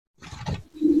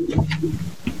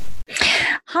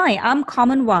Hi, I'm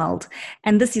Carmen Wild,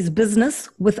 and this is Business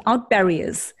Without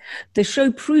Barriers, the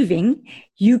show proving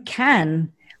you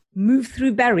can move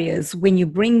through barriers when you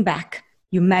bring back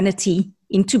humanity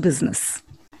into business.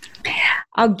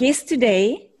 Our guest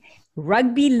today,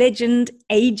 rugby legend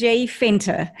AJ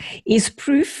Venter, is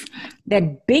proof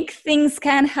that big things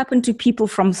can happen to people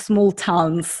from small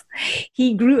towns.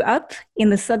 He grew up in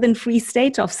the Southern Free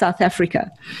State of South Africa,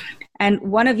 and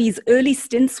one of his early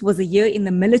stints was a year in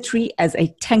the military as a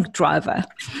tank driver.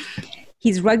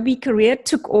 His rugby career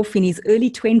took off in his early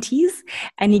 20s,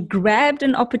 and he grabbed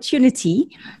an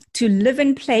opportunity to live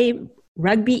and play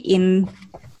rugby in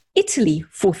Italy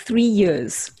for 3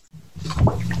 years.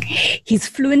 He's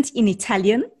fluent in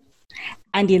Italian,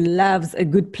 and he loves a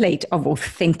good plate of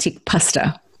authentic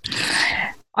pasta.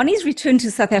 On his return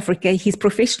to South Africa, his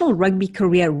professional rugby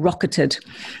career rocketed,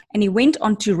 and he went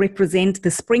on to represent the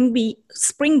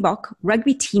Springbok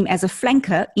rugby team as a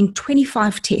flanker in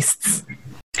 25 tests.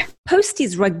 Post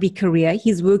his rugby career,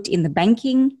 he's worked in the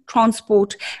banking,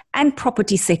 transport, and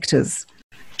property sectors.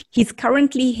 He's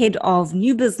currently head of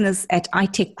new business at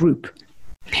iTech Group.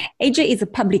 AJ is a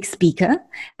public speaker,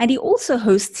 and he also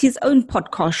hosts his own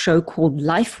podcast show called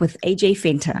Life with AJ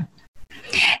Venter.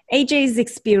 AJ's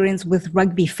experience with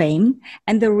rugby fame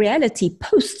and the reality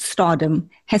post-stardom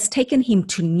has taken him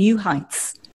to new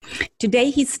heights. Today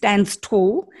he stands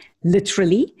tall,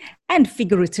 literally and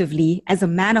figuratively, as a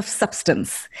man of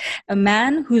substance, a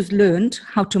man who's learned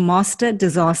how to master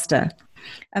disaster,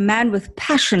 a man with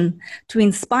passion to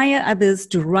inspire others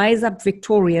to rise up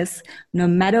victorious no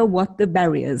matter what the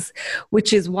barriers,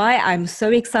 which is why I'm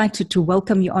so excited to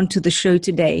welcome you onto the show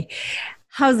today.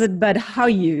 How's it, bud? How are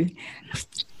you?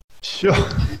 Sure.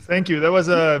 Thank you. That was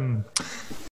an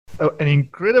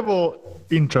incredible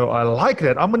intro. I like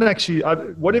that. I'm going to actually,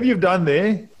 whatever you've done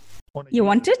there. You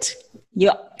want it?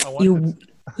 Yeah.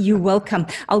 You're welcome.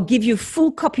 I'll give you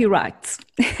full copyrights.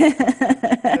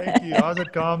 Thank you. How's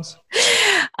it, Carms?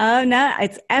 Oh, no,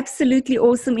 it's absolutely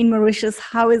awesome in Mauritius.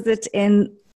 How is it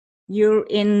you're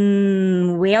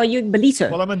in, where are you?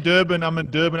 Ballito? Well, I'm in Durban.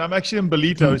 I'm actually in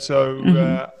Ballito. So,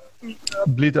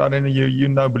 Ballito, I don't know, you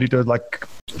know Ballito is like,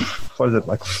 what is it,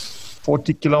 like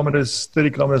 40 kilometers,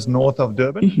 30 kilometers north of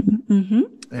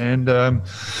Durban. And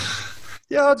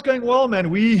yeah, it's going well, man.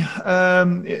 We,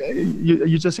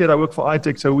 you just said I work for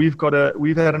iTech, so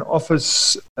we've had an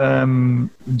office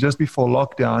just before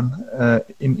lockdown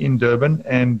in Durban,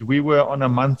 and we were on a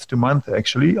month-to-month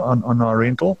actually on our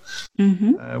rental.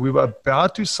 We were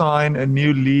about to sign a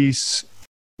new lease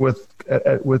with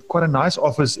quite a nice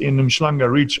office in Umhlanga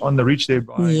Reach, on the Reach there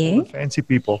by all the fancy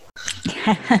people.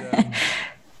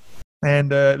 And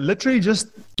literally just,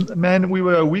 man, we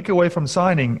were a week away from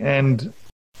signing, and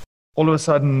all of a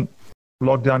sudden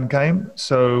lockdown came.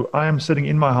 So I am sitting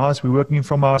in my house, we're working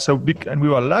from our, and we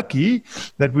were lucky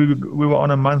that we were on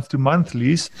a month-to-month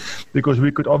lease, because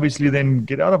we could obviously then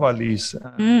get out of our lease.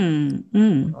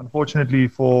 Unfortunately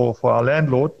for our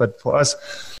landlord, but for us,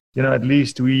 you know, at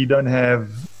least we don't have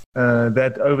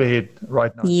that overhead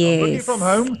right now. Yes. So I'm working from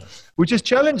home, which is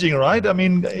challenging, right? I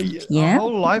mean, our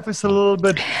whole life is a little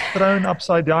bit thrown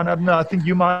upside down. I don't know. I think I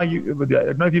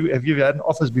don't know if you've had an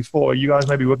office before. You guys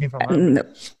may be working from home. No.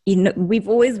 You know, we've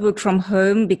always worked from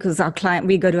home because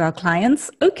we go to our clients.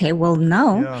 Okay, well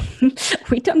now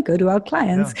we don't go to our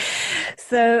clients. Yeah.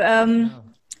 So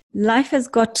life has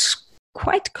got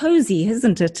quite cozy,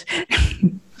 hasn't it?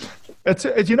 It's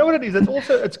you know what it is.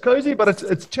 It's cozy, but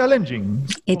it's challenging.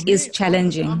 It is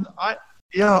challenging.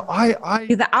 You're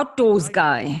the outdoors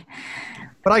guy.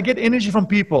 But I get energy from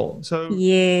people. So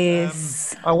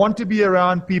yes, I want to be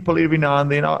around people every now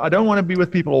and then. I don't want to be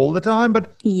with people all the time,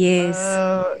 but yes,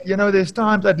 you know, there's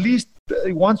times, at least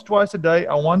once, twice a day,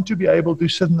 I want to be able to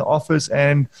sit in the office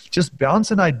and just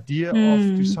bounce an idea off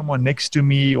to someone next to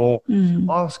me, or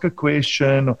ask a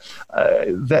question.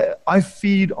 That I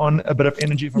feed on a bit of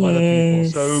energy from other people.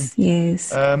 So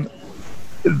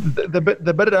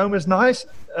the bit at home is nice,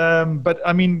 but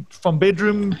I mean, from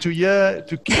bedroom to here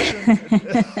to kitchen.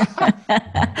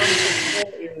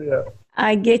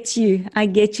 I get you.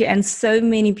 And so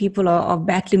many people are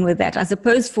battling with that. I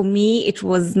suppose for me, it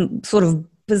was sort of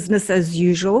business as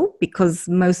usual, because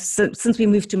since we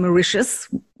moved to Mauritius,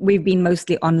 we've been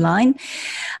mostly online.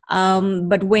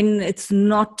 But when it's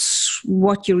not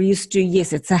what you're used to,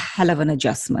 yes, it's a hell of an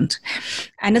adjustment.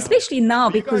 And especially now,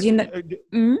 because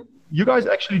you guys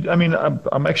actually, I mean,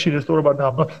 I'm actually just thought about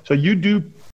now. So you do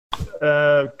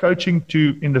coaching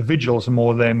to individuals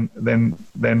more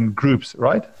than groups,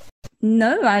 right?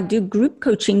 No, I do group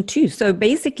coaching too. So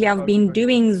basically, I've been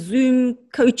doing Zoom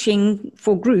coaching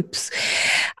for groups.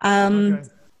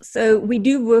 So we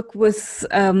do work with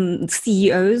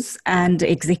CEOs and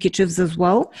executives as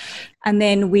well. And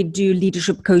then we do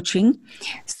leadership coaching.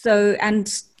 So, and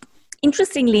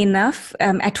interestingly enough,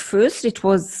 at first it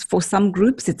was for some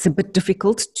groups, it's a bit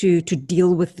difficult to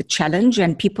deal with the challenge,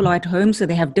 and people are at home, so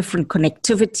they have different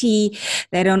connectivity.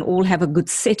 They don't all have a good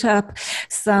setup.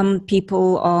 Some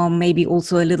people are maybe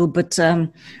also a little bit,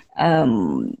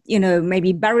 maybe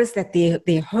embarrassed that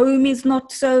their home is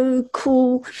not so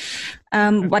cool.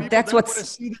 But that's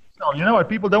what's... You know what?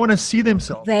 People don't want to see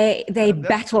themselves. They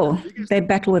battle. They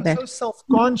battle with that. So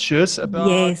self-conscious about...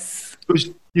 Yes.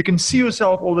 You can see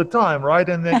yourself all the time, right?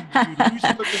 And then you lose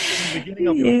focus in the beginning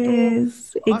of your talk.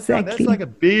 Yes, exactly. That's like a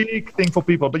big thing for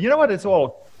people. But you know what? It's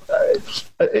all...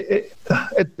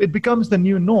 it becomes the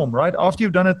new norm, right? After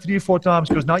you've done it 3 or 4 times,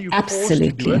 because now you're forced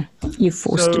to do it. You're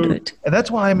forced to do it. And that's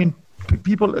why, I mean,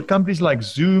 companies like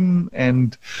Zoom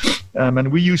and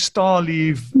we use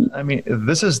Starleave. I mean,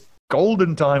 this is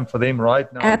golden time for them right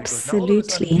now.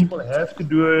 Absolutely. Now people have to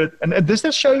do it. And this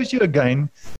just shows you again,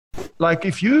 like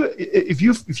if you're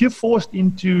forced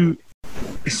into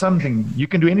something, you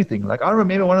can do anything. Like I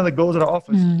remember one of the girls at our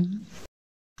office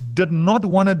did not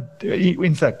want to,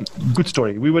 in fact, good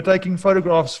story. We were taking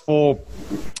photographs for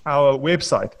our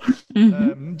website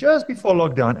just before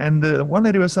lockdown. And the one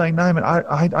lady was saying, no, man,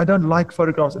 I don't like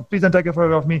photographs. Please don't take a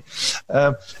photograph of me.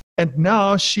 And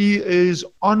now she is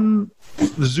on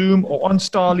Zoom or on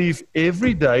Starleave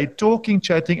every day, talking,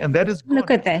 chatting, and that is gone. Look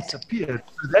at that. Disappeared.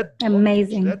 So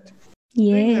amazing.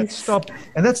 Yes. Stop.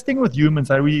 And that's the thing with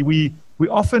humans. We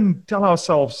often tell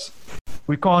ourselves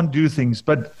we can't do things,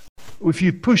 but if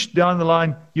you push down the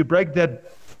line, you break that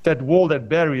wall, that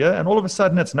barrier, and all of a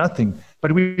sudden it's nothing.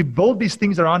 But we build these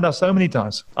things around us so many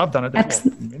times. I've done it.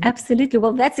 Absolutely.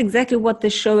 Well, that's exactly what the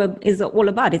show is all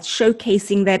about. It's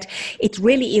showcasing that it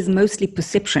really is mostly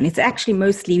perception. It's actually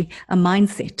mostly a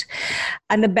mindset.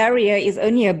 And the barrier is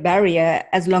only a barrier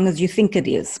as long as you think it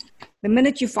is. The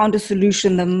minute you found a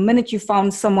solution, the minute you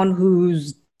found someone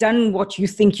who's done what you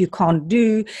think you can't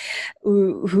do,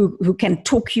 who can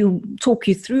talk you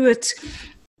through it,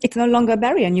 it's no longer a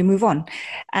barrier and you move on.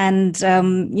 And,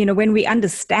 when we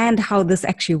understand how this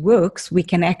actually works, we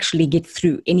can actually get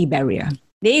through any barrier.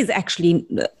 There is actually,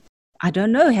 I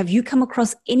don't know, have you come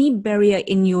across any barrier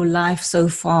in your life so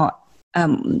far?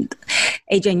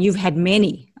 AJ, and you've had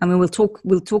many. I mean,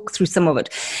 we'll talk through some of it.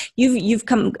 You've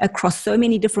come across so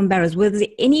many different barriers. Was there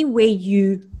any way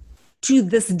you, to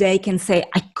this day, can say,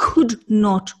 I could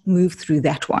not move through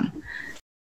that one?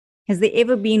 Has there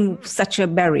ever been such a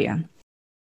barrier?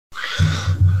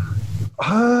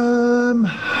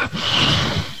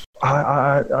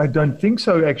 I don't think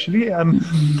so, actually.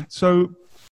 So,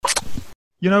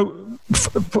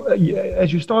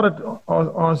 as you started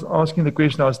asking the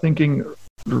question, I was thinking,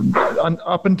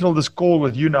 up until this call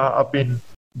with you now, I've been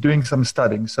doing some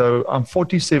studying. So I'm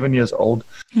 47 years old,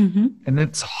 and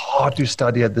it's hard to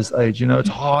study at this age. It's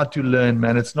hard to learn,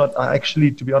 man. It's not,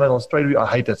 actually, to be honest, I'll straight away, I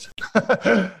hate it.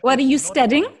 What are you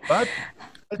studying? But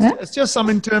it's just some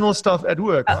internal stuff at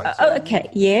work. Right? Okay.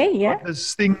 Yeah.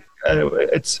 This thing,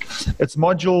 it's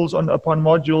modules upon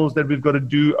modules that we've got to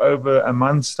do over a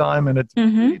month's time, and it's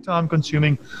really time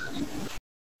consuming.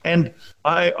 And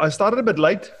I started a bit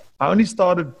late. I only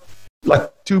started like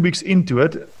 2 weeks into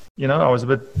it. I was a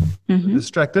bit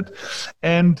distracted,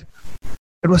 and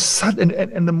it was sudden.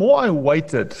 And the more I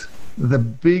waited, the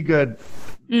bigger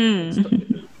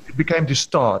it became to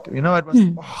start. It was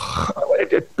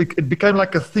it became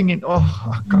like a thing in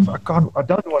I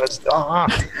don't want to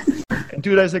start. And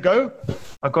 2 days ago,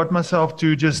 I got myself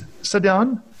to just sit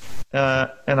down,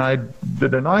 and I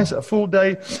did a full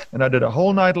day, and I did a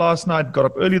whole night last night, got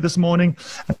up early this morning,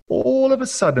 and all of a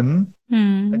sudden,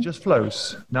 it just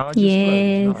flows. Now it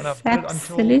just flows. And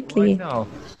absolutely. Right now.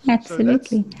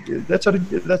 Absolutely. So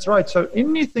that's right. So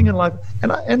anything in life,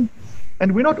 and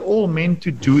we're not all meant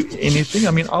to do anything.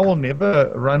 I mean, I will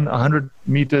never run 100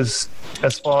 meters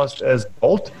as fast as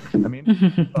Bolt. I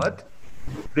mean, but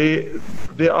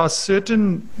there are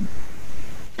certain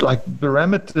like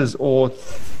parameters or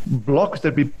blocks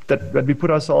that we put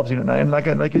ourselves in, and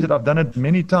like you said, I've done it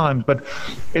many times, but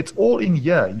it's all in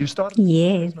here. You start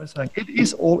by saying it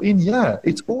is all in here.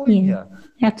 It's all in here.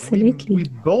 Absolutely. We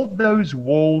build those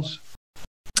walls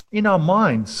in our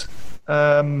minds,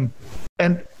 and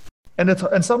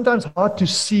it's sometimes hard to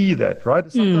see that, right?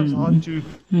 It's sometimes hard to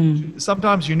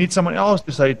sometimes you need someone else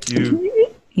to say to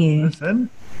you, listen,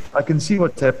 I can see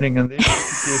what's happening, and then be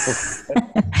careful.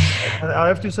 And I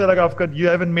have to say, you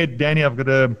haven't met Danny. I've got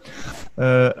a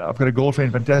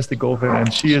girlfriend, fantastic girlfriend,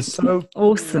 and she is so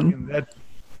awesome.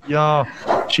 Yeah,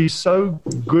 she's so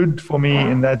good for me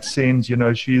in that sense.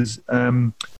 She's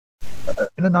in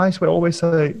a nice way. I always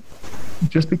say,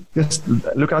 just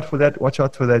look out for that, watch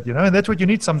out for that. And that's what you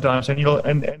need sometimes. And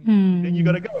then you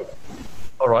got to go.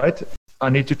 All right, I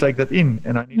need to take that in,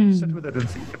 and I need to sit with it and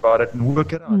think about it and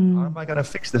work it out. How am I going to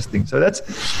fix this thing? So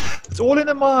it's all in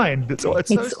the mind. It's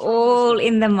all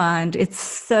in the mind. It's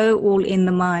so all in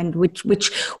the mind,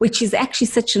 which is actually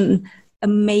such an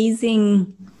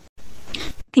amazing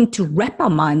thing to wrap our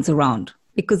minds around,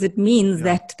 because it means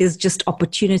that there's just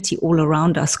opportunity all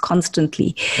around us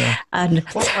constantly. Yeah. And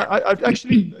I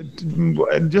actually,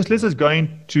 just let's just go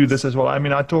into this as well. I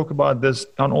mean, I talk about this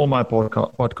on all my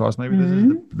podcasts. Maybe this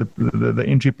is the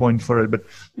entry point for it. But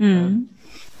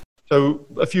so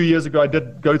a few years ago, I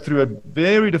did go through a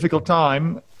very difficult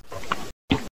time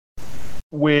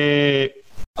where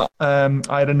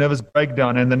I had a nervous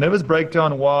breakdown, and the nervous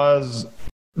breakdown was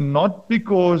not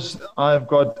because I've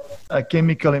got a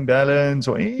chemical imbalance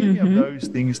or any of those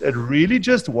things. It really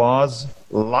just was,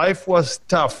 life was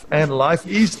tough, and life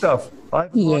is tough.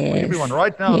 Life is hard for everyone.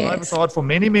 Right now, life is hard for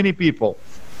many, many people.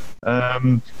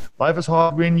 Life is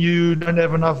hard when you don't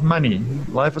have enough money.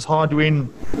 Life is hard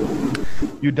when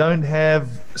you don't have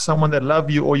someone that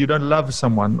loves you, or you don't love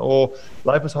someone. Or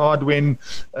life is hard when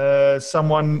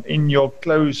someone in your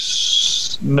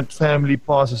close-knit family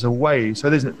passes away. So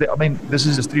this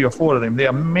is just 3 or 4 of them. There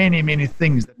are many, many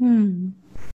things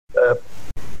that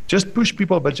just push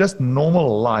people, but just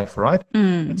normal life, right?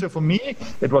 And so for me,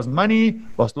 it was money,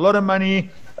 lost a lot of money,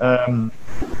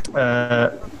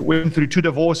 went through 2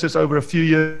 divorces over a few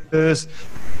years,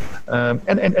 and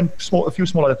a few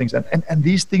small other things. And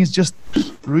these things just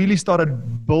really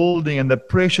started building, and the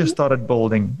pressure started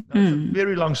building. It's a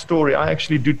very long story. I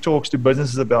actually do talks to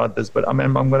businesses about this, but I'm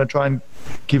going to try and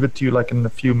give it to you like in a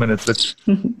few minutes. But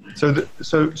so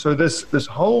this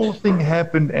whole thing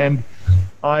happened, and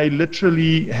I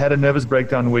literally had a nervous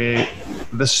breakdown where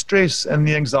the stress and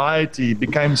the anxiety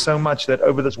became so much that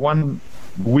over this one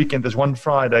weekend, this one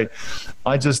Friday,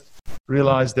 I just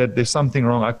realized that there's something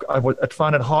wrong. I'd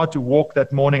find it hard to walk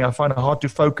that morning. I find it hard to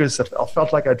focus. I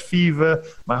felt like I had fever.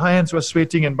 My hands were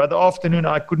sweating, and by the afternoon,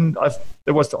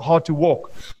 it was hard to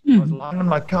walk. I was lying on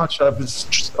my couch. I was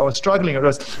struggling.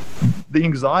 The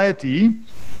anxiety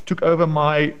took over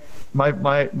my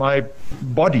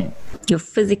body. Your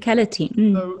physicality.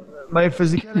 So my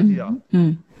physicality,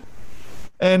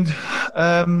 And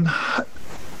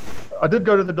I did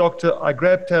go to the doctor. I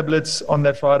grabbed tablets on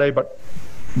that Friday, but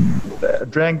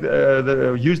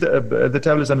used the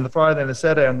tablets on the Friday and the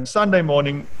Saturday. And Sunday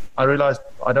morning, I realized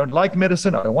I don't like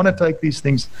medicine. I don't want to take these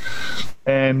things.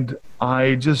 And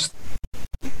I just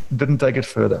didn't take it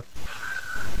further.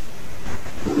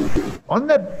 On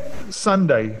that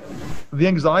Sunday, the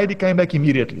anxiety came back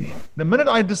immediately. The minute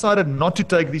I decided not to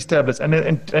take these tablets, and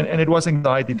it was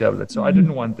anxiety tablets, so I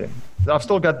didn't want them. I've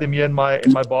still got them here in my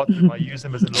bathroom. I use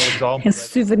them as a little example. A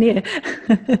souvenir.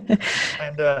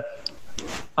 And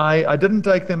I didn't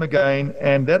take them again,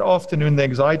 and that afternoon the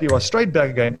anxiety was straight back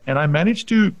again, and I managed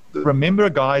to remember a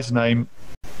guy's name,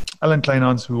 Alan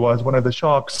Kleinhans, who was one of the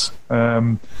Sharks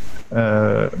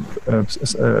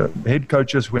head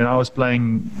coaches when I was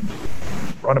playing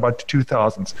around about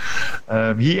 2000s.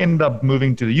 He ended up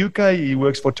moving to the UK. He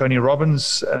works for Tony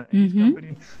Robbins'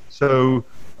 company. So,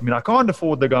 I can't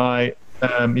afford the guy.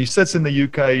 He sits in the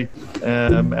UK,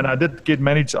 and I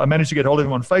managed to get hold of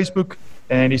him on Facebook.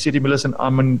 And he said to me, "Listen,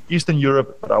 I'm in Eastern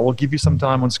Europe, but I will give you some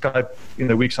time on Skype in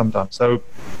the week sometime." So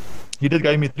he did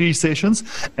give me 3 sessions,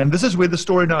 and this is where the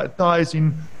story now ties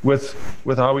in with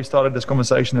how we started this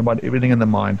conversation about everything in the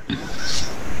mind.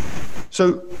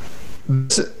 So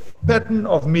this pattern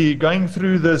of me going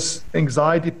through this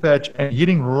anxiety patch and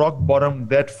hitting rock bottom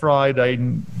that Friday,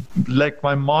 like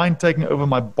my mind taking over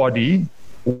my body,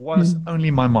 was only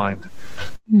my mind.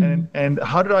 And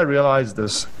how did I realize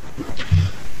this?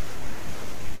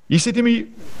 He said to me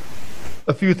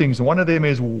a few things. One of them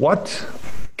is,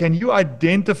 can you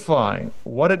identify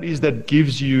what it is that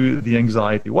gives you the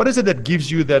anxiety? What is it that gives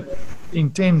you that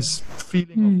intense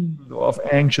feeling of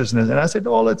anxiousness? And I said,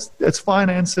 it's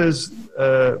finances,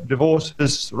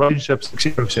 divorces, relationships,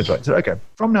 etc., etc. I said, okay,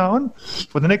 from now on,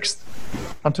 for the next,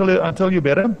 until you're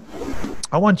better,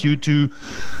 I want you to,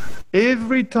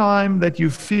 every time that you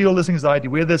feel this anxiety,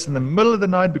 whether it's in the middle of the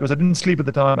night, because I didn't sleep at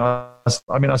the time, I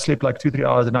slept like 2-3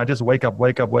 hours and I just wake up.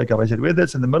 I said, whether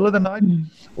it's in the middle of the night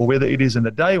or whether it is in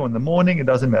the day or in the morning, it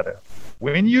doesn't matter.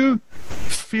 When you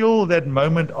feel that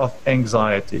moment of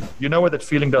anxiety, you know what that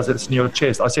feeling does? It's in your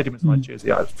chest. I said to him, it's my chest.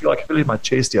 Yeah, I feel it in my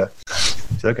chest here.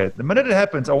 So, okay, the minute it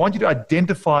happens, I want you to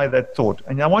identify that thought.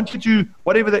 And I want you to,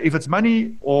 if it's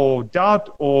money or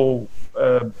doubt or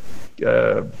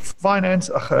finance,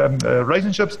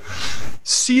 relationships,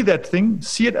 see that thing,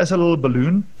 see it as a little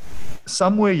balloon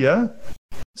somewhere here.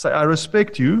 Say, I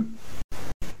respect you.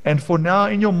 And for now,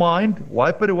 in your mind,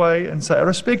 wipe it away and say, I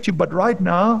respect you, but right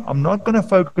now, I'm not going to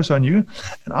focus on you,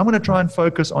 and I'm going to try and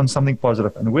focus on something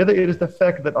positive. And whether it is the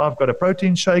fact that I've got a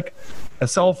protein shake, a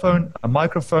cell phone, a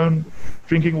microphone,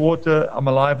 drinking water, I'm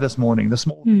alive this morning, the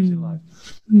small things in life.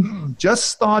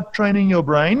 Just start training your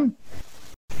brain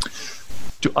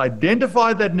to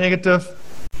identify that negative,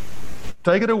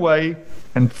 take it away,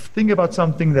 and think about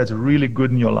something that's really good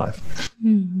in your life.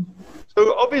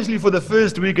 So obviously for the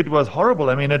first week it was horrible.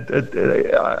 I mean,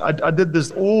 I did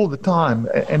this all the time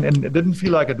and it didn't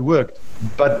feel like it worked.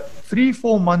 But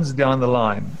 3-4 months down the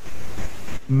line,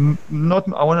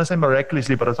 not, I want to say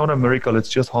miraculously, but it's not a miracle, it's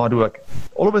just hard work.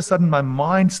 All of a sudden my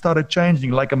mind started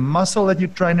changing like a muscle that you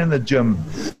train in the gym.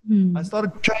 I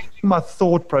started changing my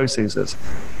thought processes,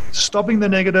 stopping the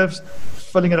negatives,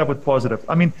 filling it up with positive.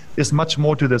 I mean, there's much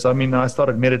more to this. I mean, I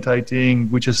started meditating,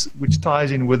 which ties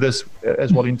in with this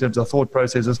as well in terms of thought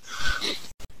processes.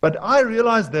 But I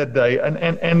realized that day,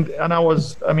 and I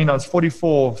was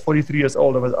 44, 43 years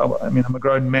old. I'm a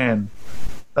grown man.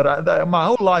 That my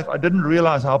whole life, I didn't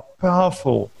realize how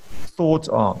powerful thoughts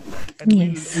are. And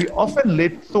we often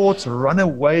let thoughts run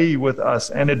away with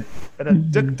us, and it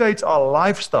dictates our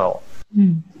lifestyle.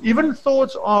 Even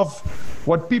thoughts of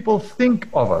what people think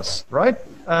of us, right?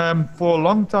 For a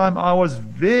long time, I was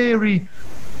very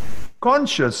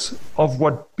conscious of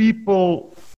what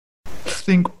people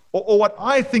think, or what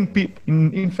I think people,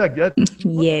 in fact,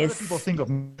 yes. People think of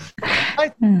me. I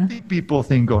think people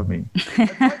think of me.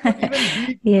 It might not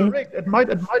even be correct. It might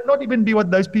not even be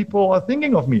what those people are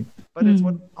thinking of me, but it's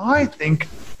what I think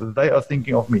they are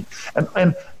thinking of me.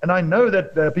 And I know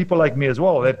that there are people like me as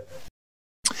well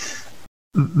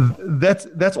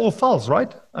that's all false,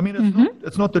 right? I mean,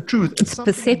 it's not the truth. It's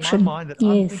something perception in my mind that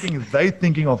I'm thinking they're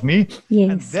thinking of me,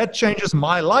 and that changes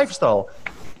my lifestyle.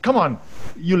 Come on,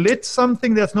 you let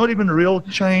something that's not even real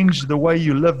change the way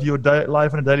you live your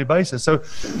life on a daily basis. So,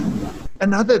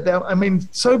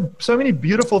 so many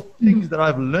beautiful things that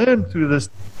I've learned through this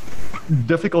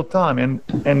difficult time,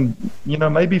 and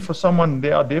maybe for someone,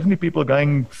 there are definitely people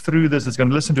going through this that's going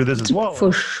to listen to this as well.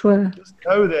 For sure. Just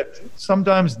know that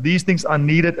sometimes these things are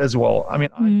needed as well. I mean,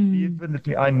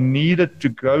 I needed to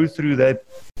go through that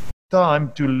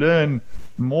time to learn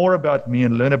more about me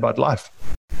and learn about life.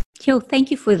 Yo, thank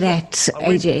you for that,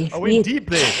 AJ. I went deep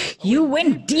there. You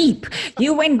went deep.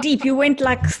 You went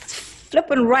like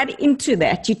flipping right into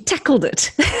that. You tackled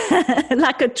it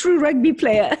like a true rugby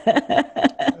player.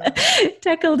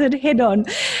 Tackled it head on.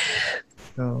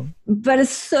 Oh. But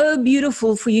it's so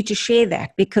beautiful for you to share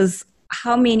that, because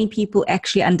how many people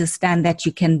actually understand that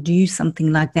you can do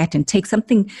something like that and take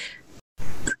something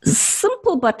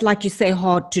simple, but like you say,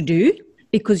 hard to do,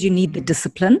 because you need the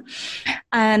discipline.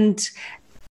 And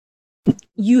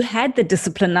you had the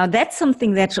discipline. Now that's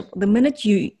something that the minute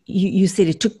you said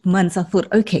it took months, I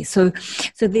thought, okay, so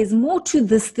there's more to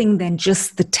this thing than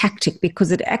just the tactic,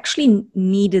 because it actually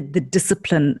needed the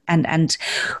discipline and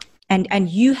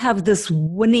you have this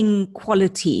winning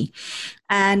quality.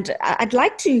 And I'd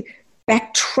like to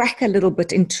backtrack a little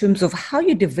bit in terms of how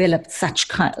you developed such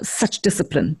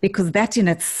discipline, because that in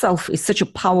itself is such a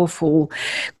powerful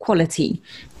quality.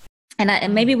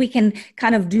 And maybe we can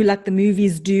kind of do like the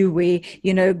movies do, where,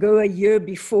 go a year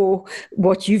before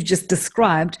what you've just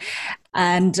described.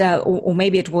 And or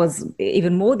maybe it was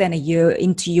even more than a year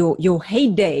into your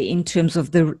heyday in terms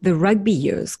of the rugby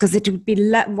years, because it would be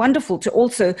wonderful to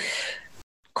also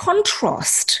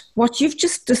contrast what you've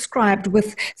just described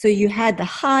with, so you had the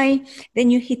high,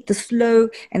 then you hit the slow,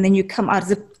 and then you come out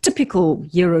as a typical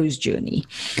hero's journey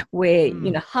where,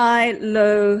 high,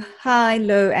 low,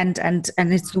 and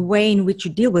it's the way in which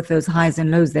you deal with those highs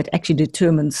and lows that actually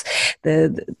determines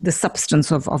the substance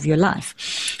of your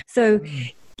life. So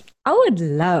I would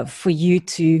love for you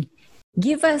to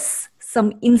give us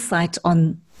some insight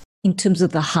in terms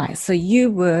of the highs. So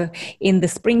you were in the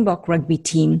Springbok rugby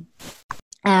team,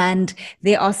 and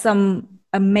there are some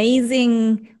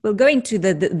amazing, we'll go into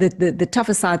the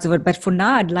tougher sides of it, but for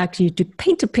now I'd like you to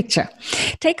paint a picture.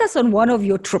 Take us on one of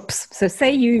your trips. So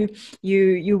say you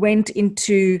went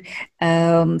into,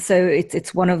 so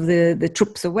it's one of the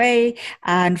trips away,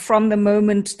 and from the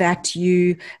moment that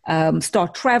you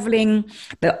start traveling,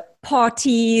 the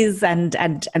parties and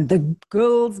the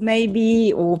girls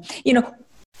maybe, or,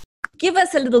 give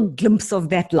us a little glimpse of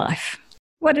that life.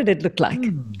 What did it look like?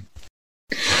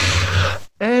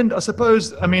 And I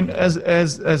suppose, I mean,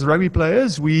 as rugby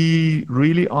players, we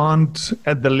really aren't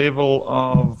at the level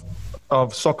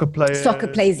of soccer players. Soccer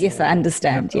players, yes, I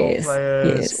understand. Yes,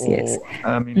 players, yes.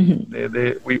 I mean,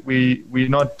 we're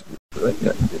not,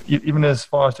 even as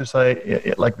far as to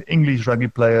say, like the English rugby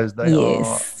players, they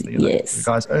the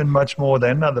guys earn much more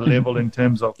than another level in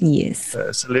terms of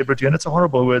celebrity. And it's a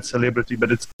horrible word, celebrity,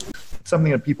 but it's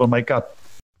something that people make up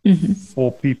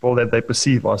for people that they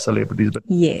perceive as celebrities. But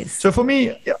so for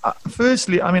me,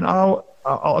 firstly, I mean, I'll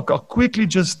quickly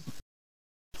just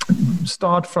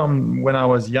start from when I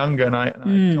was younger, and I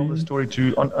tell the story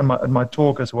on my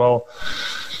talk as well.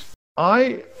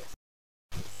 I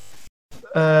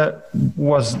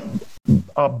was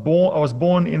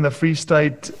born in the Free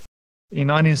State in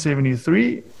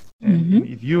 1973, and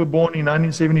if you were born in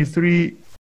 1973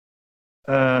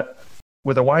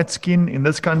 with a white skin in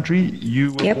this country,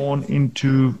 you were born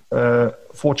into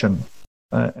fortune.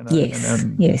 Maybe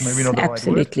not the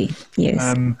absolutely right word.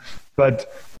 Yes.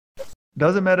 But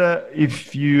doesn't matter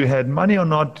if you had money or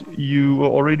not, you were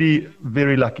already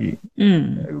very lucky.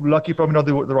 Lucky, probably not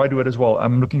the right word as well.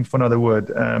 I'm looking for another word.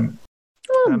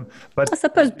 But I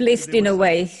suppose blessed in a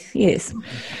way, yes.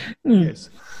 Yes.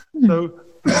 So,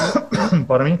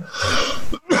 pardon me.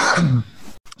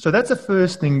 So that's the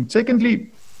first thing.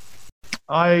 Secondly,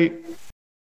 I'm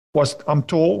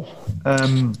tall.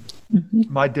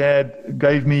 My dad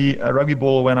gave me a rugby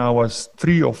ball when I was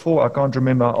 3 or 4. I can't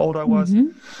remember how old I was.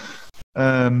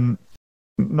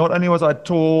 Not only was I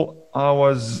tall, I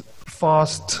was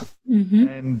fast,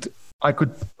 and I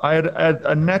had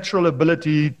a natural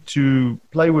ability to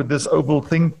play with this oval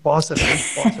thing, pass it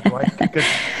right, kick it.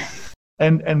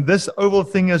 And this oval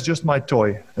thing is just my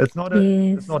toy. It's not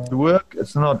it's not work,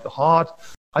 it's not hard.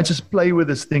 I just play with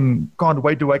this thing. Can't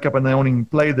wait to wake up in the morning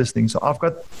and play this thing. So I've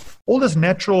got all this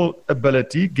natural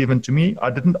ability given to me. I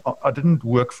didn't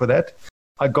work for that.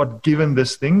 I got given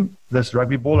this thing, this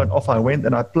rugby ball, and off I went,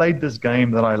 and I played this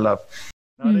game that I love.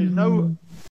 Now, there's no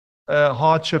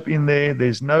hardship in there.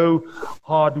 There's no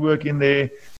hard work in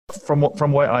there from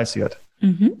where I see it.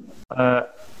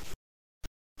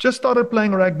 Just started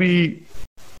playing rugby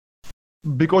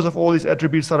because of all these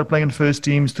attributes, started playing in first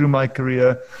teams through my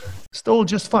career. Still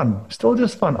just fun.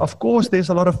 Of course, there's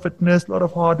a lot of fitness, a lot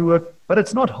of hard work, but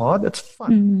it's not hard. It's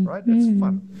fun, right? It's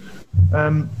fun.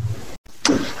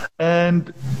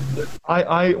 And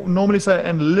I normally say,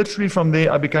 and literally from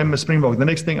there, I became a Springbok. The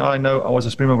next thing I know, I was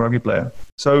a Springbok rugby player.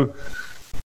 So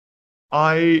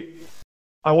I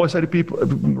always say to people,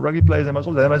 rugby players, they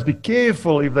must be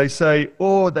careful if they say,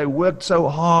 oh, they worked so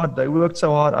hard.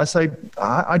 I say,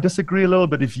 I disagree a little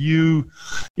bit. If you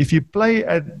play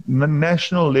at the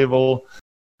national level,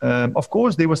 of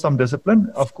course, there was some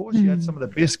discipline. Of course, you had some of the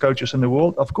best coaches in the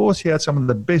world. Of course, you had some of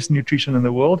the best nutrition in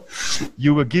the world.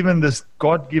 You were given this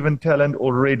God-given talent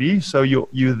already, so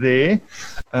you're there.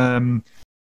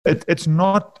 It's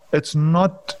not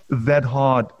that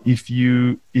hard if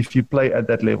you play at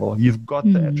that level. You've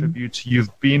got the attributes.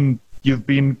 You've been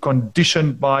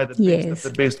conditioned by the best of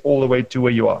the best all the way to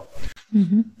where you are.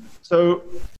 So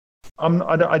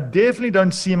I definitely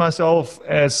don't see myself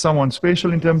as someone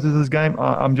special in terms of this game.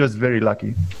 I'm just very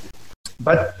lucky.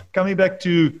 But coming back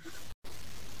to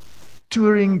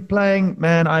touring, playing,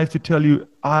 man, I have to tell you,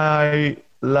 I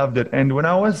loved it. And when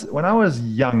I was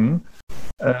young,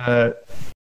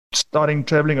 starting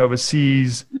traveling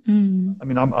overseas, I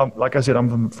mean, I'm like I said,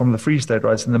 I'm from the Free State,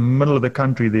 right? It's in the middle of the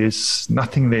country. There's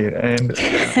nothing there, and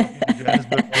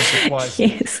Johannesburg once or twice.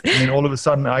 And then all of a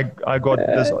sudden, I got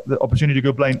the opportunity to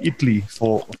go play in Italy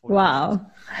for wow.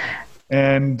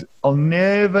 And I'll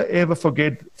never, ever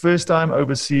forget, first time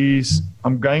overseas,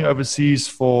 I'm going overseas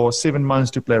for 7 months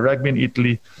to play rugby in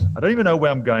Italy. I don't even know where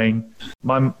I'm going.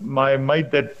 My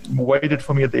mate that waited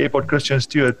for me at the airport, Christian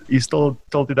Stewart, he still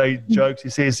till today jokes. He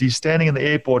says he's standing in the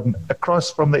airport, and across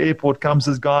from the airport comes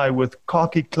this guy with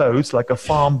khaki clothes, like a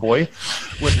farm boy,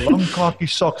 with long khaki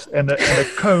socks and a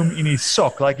comb in his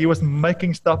sock, like he was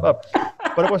making stuff up.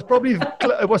 But it was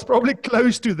probably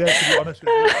close to that, to be honest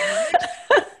with you.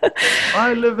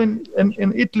 I live in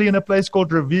Italy in a place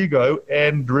called Rovigo,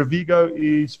 and Rovigo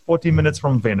is 40 minutes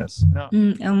from Venice. Now,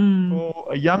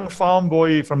 for a young farm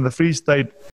boy from the Free State,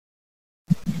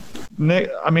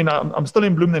 I'm still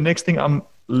in Bloem. The next thing, I'm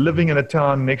living in a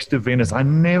town next to Venice. I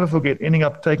never forget ending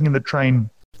up taking the train,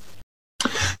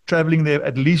 traveling there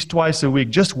at least twice a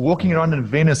week, just walking around in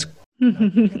Venice. I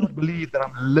cannot believe that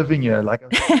I'm living here.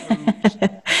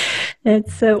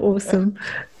 That's so awesome.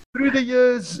 Through the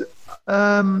years,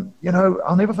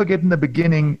 I'll never forget in the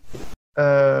beginning,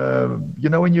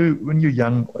 when you're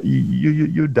young,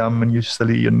 you're dumb and you're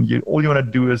silly, and all you want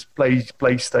to do is play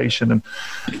PlayStation.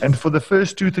 And for the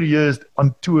first 2-3 years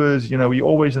on tours, we're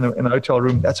always in a hotel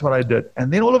room. That's what I did.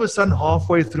 And then all of a sudden,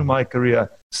 halfway through my career,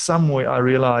 somewhere I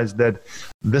realized that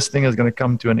this thing is going to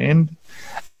come to an end,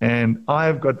 and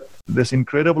I've got this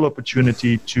incredible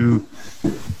opportunity to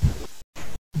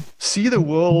see the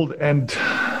world and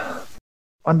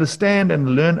understand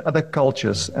and learn other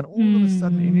cultures. And all of a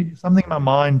sudden, something in my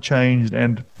mind changed,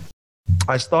 and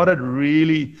I started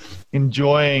really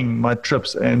enjoying my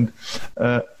trips, and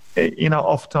in our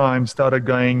off time started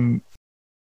going,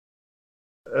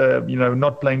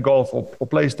 not playing golf or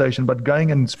PlayStation, but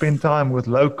going and spend time with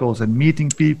locals and meeting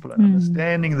people and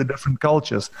understanding the different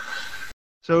cultures.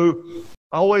 So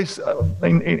I always,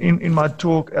 in my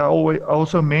talk, I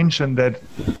also mentioned that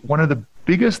one of the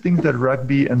biggest things that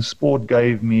rugby and sport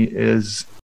gave me is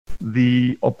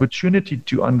the opportunity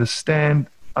to understand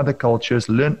other cultures,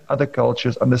 learn other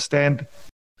cultures, understand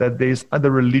that there's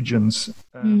other religions.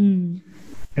 Often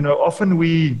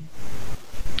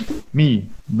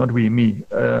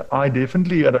I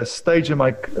definitely at a stage in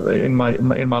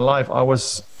my life, I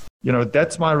was,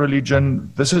 that's my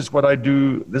religion. This is what I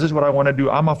do. This is what I want to do.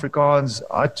 I'm Afrikaans.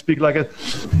 I speak like it.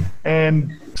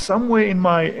 And somewhere in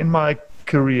my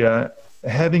career,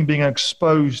 having been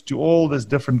exposed to all these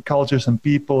different cultures and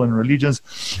people and religions,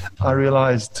 I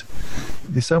realized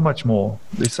there's so much more.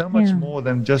 There's so much more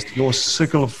than just your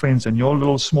circle of friends and your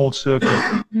little small circle.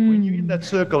 When you're in that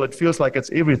circle, it feels like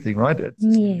it's everything, right? It's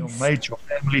your mate, your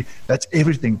family, that's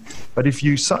everything. But if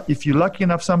you're lucky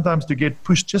enough sometimes to get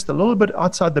pushed just a little bit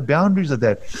outside the boundaries of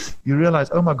that, you realize,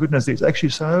 oh my goodness, there's actually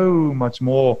so much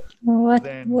more. What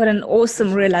an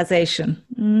awesome realization.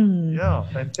 Yeah,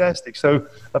 fantastic. So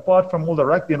apart from all the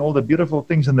rugby and all the beautiful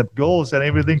things and the goals and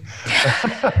everything.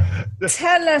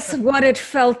 Tell us what it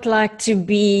felt like to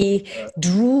be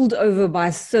drooled over by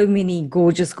so many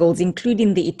gorgeous goals,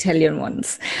 including the Italian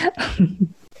ones.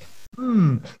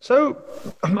 So,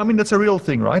 that's a real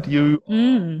thing, right? You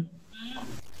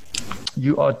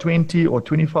are 20 or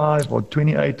 25 or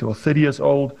 28 or 30 years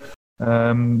old.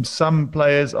 Some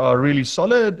players are really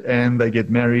solid and they get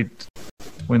married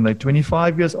when they're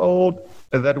 25 years old.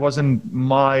 That wasn't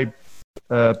my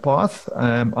path.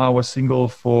 I was single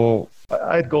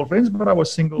I had girlfriends, but I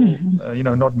was single,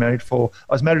 not married I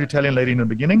was married to an Italian lady in the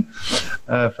beginning.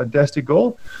 Fantastic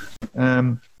girl.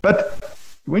 But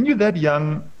when you're that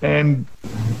young and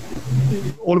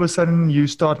all of a sudden you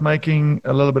start making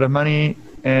a little bit of money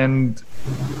and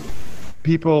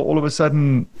people all of a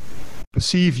sudden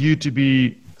perceive you to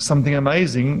be something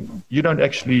amazing, you don't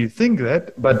actually think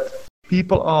that, but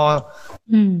people are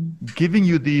giving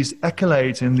you these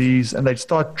accolades and they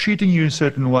start treating you a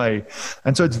certain way.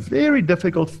 And so it's very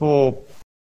difficult for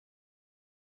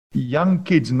young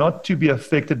kids not to be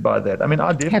affected by that. I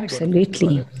definitely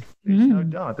absolutely. There's no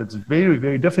doubt. It's very,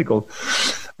 very difficult.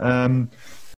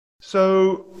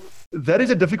 So that is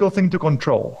a difficult thing to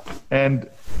control. And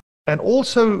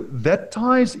also that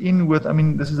ties in with,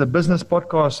 this is a business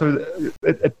podcast, so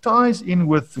it ties in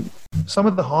with some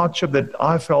of the hardship that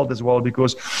I felt as well,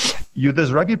 because you're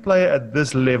this rugby player at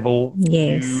this level,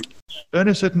 you earn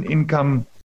a certain income,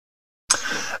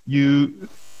 you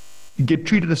get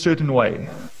treated a certain way,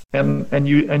 and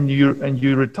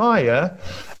you retire,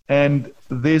 and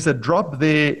there's a drop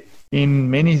there in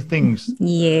many things.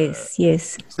 Yes.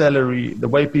 Salary, the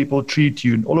way people treat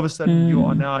you. And all of a sudden you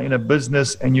are now in a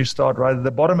business and you start right at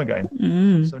the bottom again.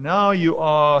 So now you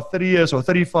are 30 years or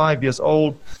 35 years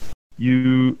old.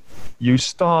 You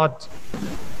start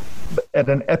at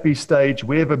an epi stage.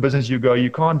 Wherever business you go, you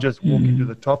can't just walk into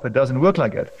the top. It doesn't work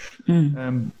like that.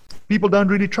 People don't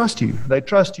really trust you. They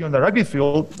trust you on the rugby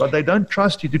field, but they don't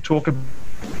trust you to talk about.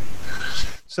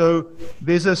 So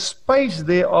there's a space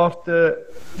there after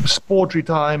sport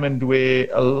retirement where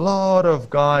a lot of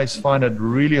guys find it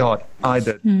really hard. I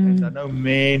did. And I know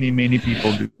many, many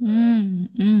people do.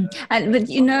 But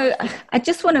I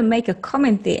just want to make a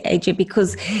comment there, AJ,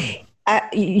 because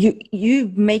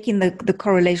you making the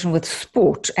correlation with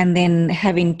sport and then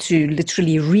having to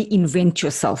literally reinvent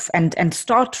yourself and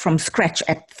start from scratch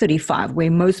at 35,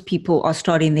 where most people are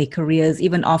starting their careers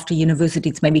even after university.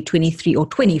 It's maybe 23 or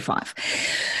 25.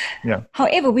 Yeah.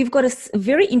 However, we've got a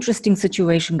very interesting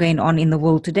situation going on in the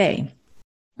world today,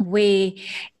 where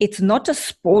it's not a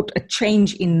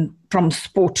change from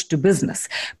sport to business,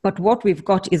 but what we've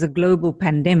got is a global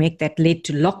pandemic that led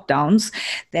to lockdowns,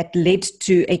 that led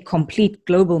to a complete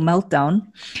global meltdown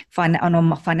on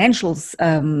a financial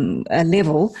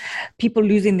level, people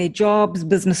losing their jobs,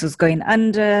 businesses going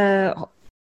under,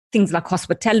 things like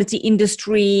hospitality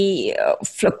industry,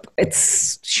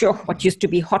 it's sure what used to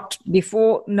be hot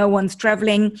before, no one's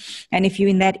traveling. And if you're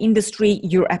in that industry,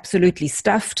 you're absolutely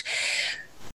stuffed.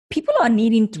 People are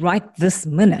needing to right this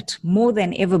minute more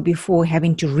than ever before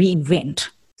having to reinvent.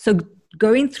 So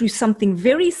going through something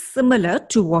very similar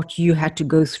to what you had to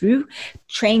go through,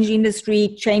 change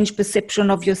industry, change perception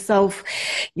of yourself,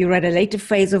 you're at a later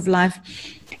phase of life.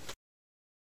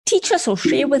 Teach us or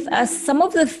share with us some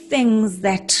of the things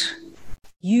that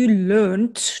you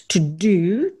learned to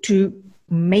do to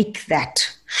make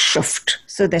that shift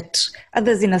so that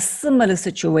others in a similar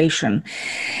situation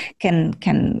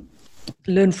can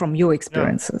learn from your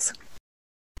experiences.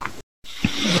 Yeah.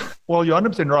 Well, you're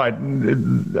 100% right.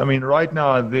 I mean, right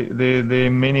now, there are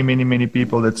many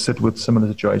people that sit with similar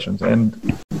situations. And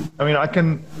I mean, I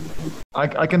can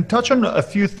touch on a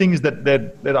few things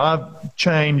that I've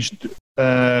changed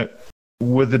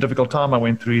with the difficult time I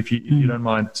went through, if you don't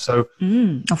mind. So,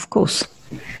 of course.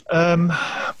 And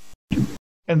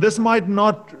this might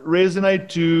not resonate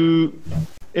to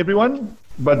everyone,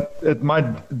 but it might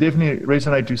definitely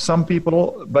resonate to some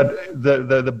people. But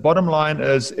the bottom line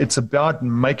is, it's about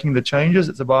making the changes.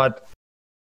 It's about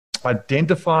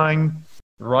identifying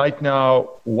right now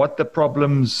what the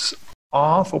problems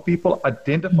are for people,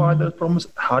 identify those problems.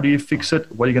 How do you fix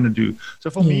it? What are you going to do? So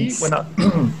for me, when I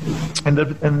in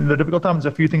the difficult times,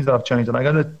 there's a few things that I've changed, and I'm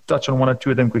going to touch on one or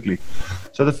two of them quickly.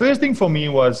 So the first thing for me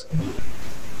was,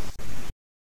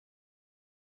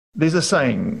 there's a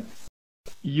saying,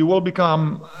 you will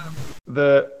become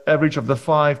the average of the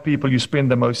 5 people you spend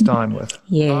the most time with.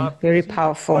 Yeah, very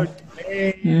powerful.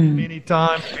 Many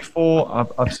times before,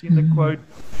 I've seen the quote,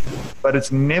 but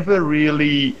it's never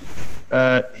really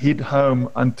hit home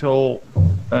until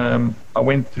I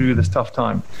went through this tough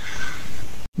time.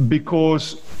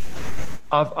 Because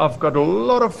I've got a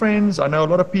lot of friends. I know a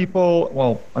lot of people.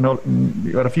 Well, I know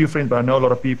you've got a few friends, but I know a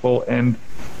lot of people. And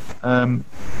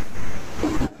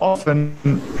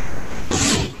often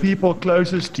people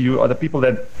closest to you are the people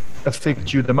that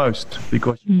affect you the most,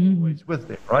 because you're always with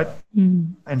them, right?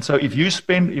 And so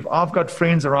if I've got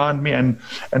friends around me, and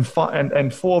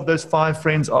 4 of those 5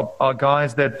 friends are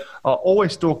guys that are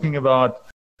always talking about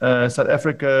South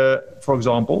Africa, for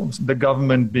example, the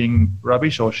government being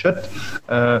rubbish or shit,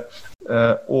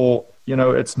 or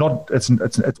it's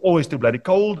always too bloody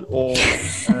cold, or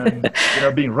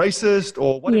being racist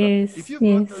or whatever. Yes, if you've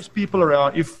got those people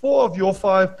around, if 4 of your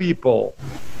 5 people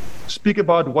speak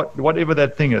about whatever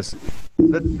that thing is,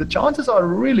 the chances are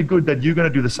really good that you're going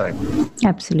to do the same.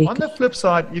 Absolutely. On the flip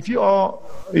side,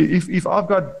 if I've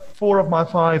got 4 of my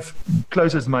 5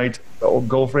 closest mates or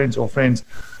girlfriends or friends,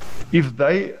 if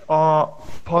they are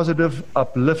positive,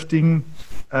 uplifting,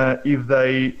 if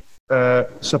they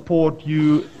support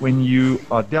you when you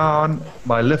are down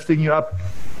by lifting you up,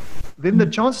 then the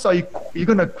chances are you're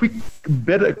going to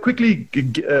quickly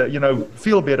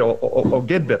feel better or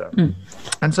get better.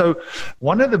 And so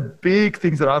one of the big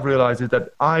things that I've realized is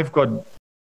that I've got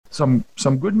some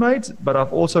good mates, but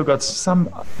I've also got some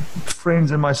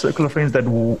friends in my circle of friends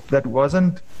that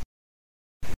wasn't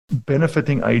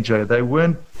benefiting AJ.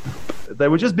 They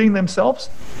were just being themselves.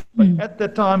 But at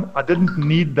that time, I didn't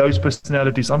need those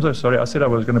personalities. I'm so sorry. I said I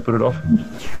was going to put it off.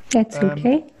 That's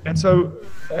okay. And so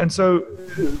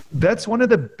that's one of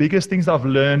the biggest things I've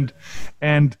learned.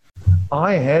 And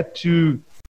I had to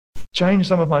change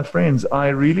some of my friends. I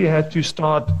really had to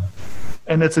start.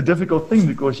 And it's a difficult thing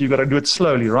because you've got to do it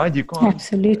slowly, right? You can't.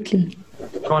 Absolutely.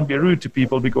 Can't be rude to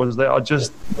people because they are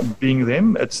just being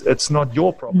them. It's not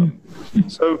your problem.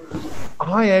 So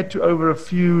I had to, over a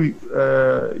few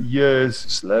years,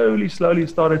 slowly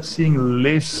started seeing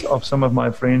less of some of my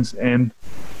friends and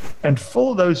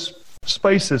fill those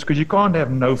spaces, because you can't have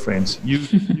no friends.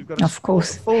 You've got to of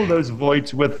course fill those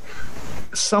voids with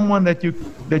someone that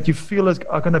you feel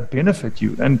are going to benefit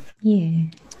you. And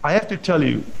I have to tell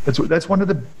you, that's one of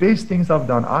the best things I've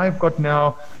done. I've got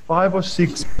now 5 or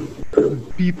 6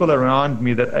 people around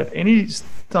me that at any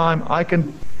time I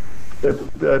can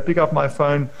pick up my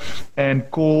phone and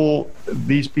call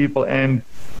these people. And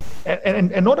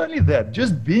not only that,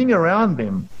 just being around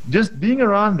them,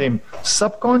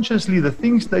 subconsciously, the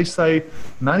things they say,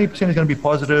 90% is going to be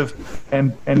positive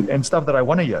and stuff that I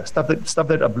want to hear, stuff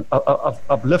that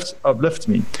uplifts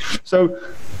me. So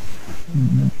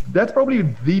that's probably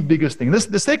the biggest thing.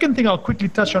 The second thing I'll quickly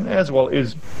touch on as well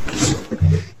is,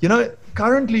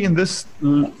 currently in this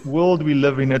world we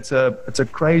live in, it's a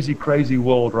crazy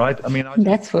world, right? I mean,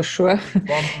 that's for sure.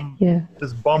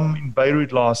 This bomb in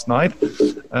Beirut last night.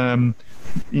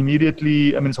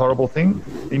 Immediately, I mean, it's a horrible thing.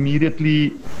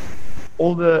 Immediately,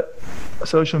 all the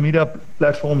social media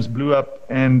platforms blew up,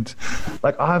 and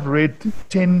like I've read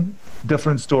 10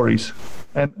 different stories,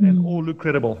 and all look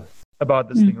credible about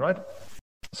this thing, right?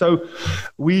 So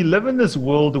we live in this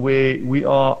world where we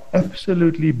are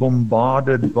absolutely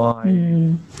bombarded by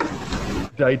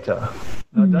data.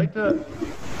 Now, data,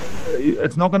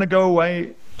 it's not going to go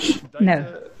away.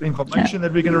 Data, the information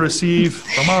that we're going to receive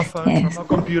from our phones, from our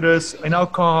computers, in our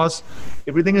cars,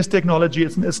 everything is technology.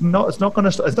 It's not going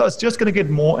to. It's just going to get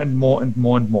more and more and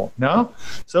more and more. Now,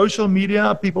 social media.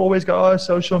 People always go, "Oh,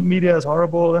 social media is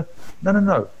horrible."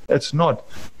 No, it's not.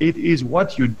 It is what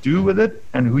you do with it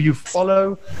and who you follow.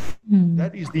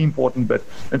 That is the important bit.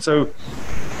 And so,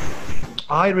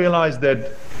 I realized that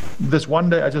this one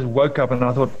day I just woke up and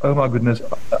I thought, "Oh my goodness,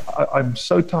 I'm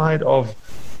so tired of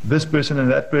this person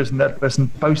and that person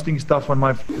posting stuff on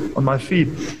my feed."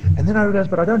 And then I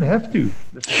realized, but I don't have to.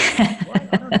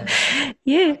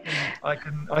 Yeah.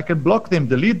 I can block them,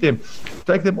 delete them,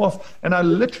 take them off. And I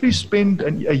literally spent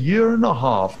a year and a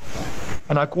half,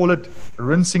 and I call it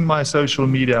rinsing my social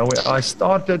media, where I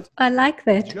started. I like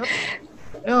that.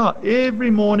 Yeah,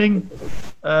 every morning,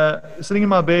 sitting in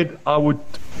my bed, I would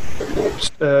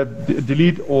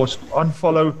delete or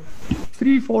unfollow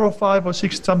 3, 4, or 5 or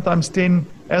 6, sometimes 10.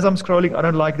 As I'm scrolling, I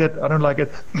don't like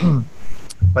it.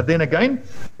 But then again,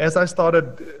 as I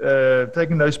started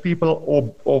taking those people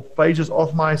or pages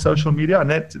off my social media, and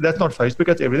that's not Facebook,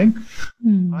 that's everything,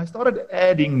 I started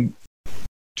adding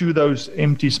to those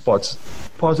empty spots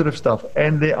positive stuff.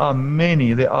 And there are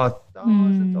many. There are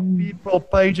thousands of people,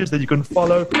 pages that you can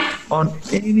follow on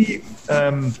any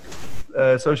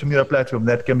social media platform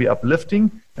that can be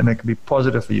uplifting and that can be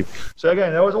positive for you. So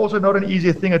again, that was also not an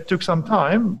easy thing. It took some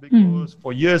time because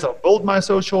for years I've built my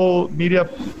social media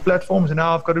platforms, and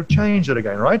now I've got to change it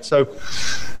again, right? So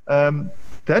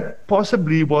that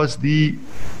possibly was the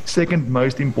second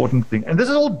most important thing. And this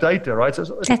is all data, right? So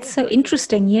that's so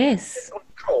interesting, yes.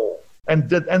 Control. And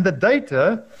the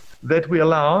data that we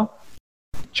allow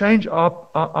change our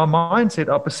mindset,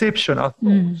 our perception, our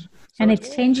thoughts. And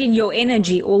it's changing your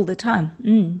energy all the time.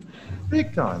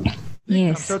 Big time.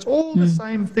 Yes. So it's all the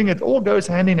same thing. It all goes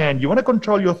hand in hand. You want to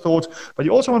control your thoughts, but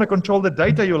you also want to control the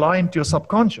data you allow into your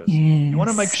subconscious. Yes. You want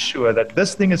to make sure that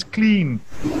this thing is clean.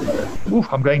 Ooh,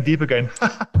 I'm going deep again.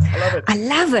 I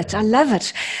love it. I love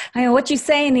it. I mean, what you're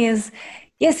saying is,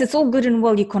 yes, it's all good and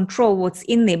well. You control what's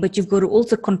in there, but you've got to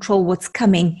also control what's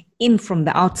coming in from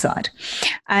the outside.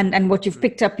 And what you've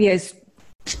picked up here is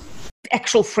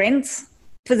actual friends,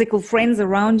 physical friends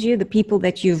around you, the people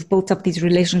that you've built up these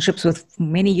relationships with for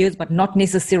many years, but not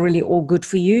necessarily all good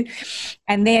for you.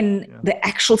 And then the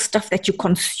actual stuff that you're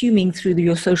consuming through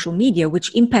your social media, which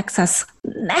impacts us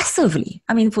massively.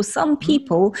 I mean, for some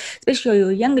people, especially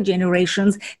your younger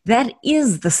generations, that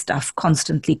is the stuff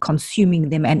constantly consuming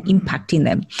them and impacting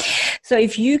them. So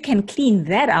if you can clean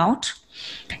that out,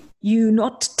 you're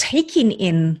not taking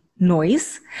in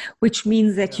noise, which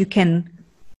means that you can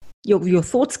your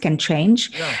thoughts can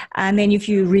change. And then if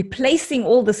you're replacing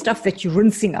all the stuff that you're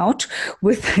rinsing out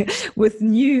with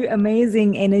new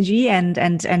amazing energy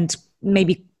and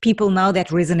maybe people now that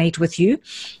resonate with you,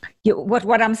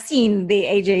 what I'm seeing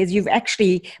there, AJ, is you've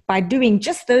actually, by doing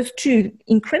just those two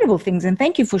incredible things, and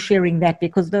thank you for sharing that,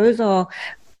 because those are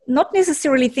not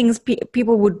necessarily things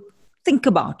people would think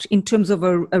about in terms of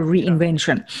a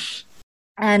reinvention.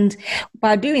 And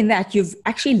by doing that, you've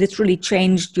actually literally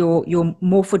changed your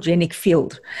morphogenic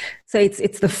field. So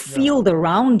it's the field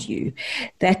around you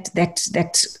that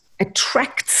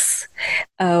attracts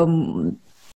energy.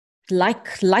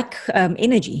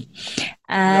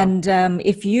 And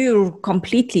if you're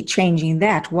completely changing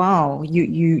that, wow,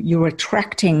 you're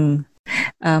attracting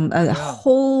a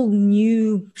whole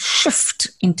new shift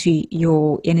into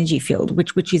your energy field,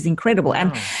 which is incredible.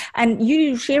 And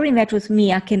you sharing that with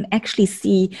me, I can actually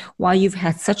see why you've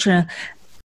had such an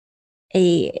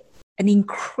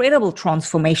incredible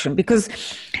transformation. Because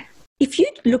if you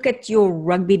look at your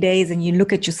rugby days and you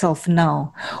look at yourself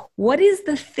now, what is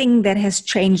the thing that has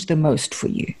changed the most for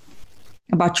you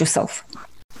about yourself?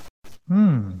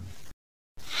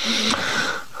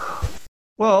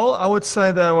 Well, I would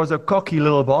say that I was a cocky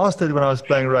little bastard when I was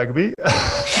playing rugby.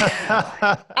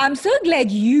 I'm so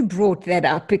glad you brought that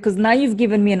up, because now you've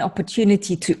given me an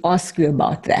opportunity to ask you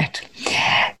about that.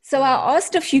 So I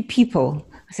asked a few people.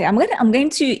 I said, I'm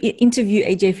going to interview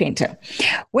AJ Venter.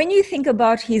 When you think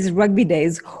about his rugby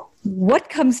days, what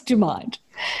comes to mind?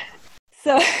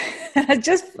 So I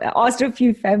just asked a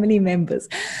few family members,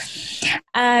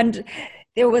 and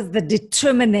there was the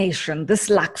determination, this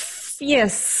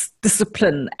fierce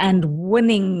discipline and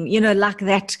winning, like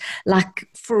that, like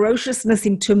ferociousness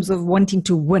in terms of wanting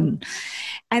to win.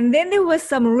 And then there were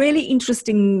some really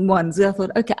interesting ones where I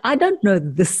thought, okay, I don't know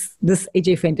this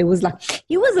AJ Venter. It was like,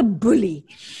 he was a bully.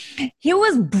 He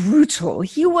was brutal.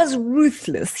 He was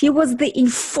ruthless. He was the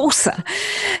enforcer.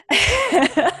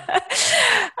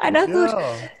 And I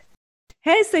thought,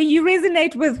 hey, so you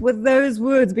resonate with those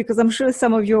words, because I'm sure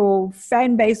some of your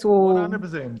fan base or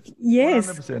 100%. Yes.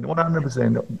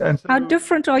 100%. And so, how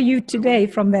different are you today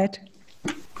from that?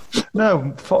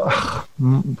 No,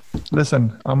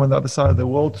 listen, I'm on the other side of the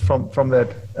world from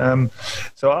that.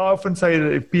 So I often say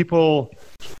that if people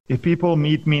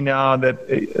meet me now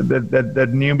that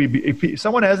knew me, if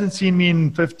someone hasn't seen me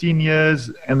in 15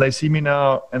 years and they see me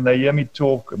now and they hear me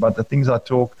talk about the things I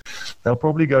talk, they'll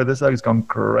probably go, "This guy's gone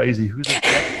crazy. Who's this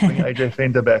guy? Bring AJ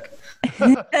Venter back."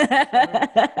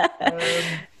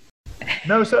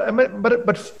 No, so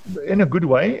but in a good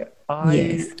way.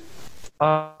 Yes.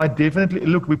 I definitely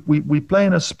look. We play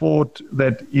in a sport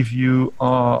that if you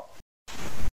are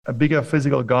a bigger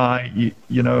physical guy,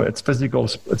 it's physical.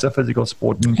 It's a physical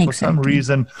sport, and exactly. For some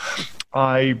reason,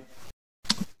 I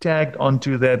tagged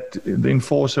onto that. The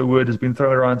enforcer word has been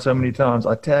thrown around so many times.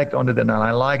 I tagged onto that, and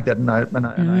I like that, and that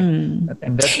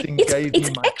thing gave me. It's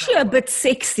actually a bit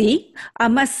sexy, I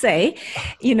must say.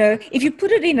 If you put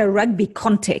it in a rugby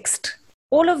context,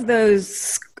 all of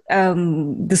those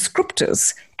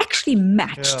descriptors actually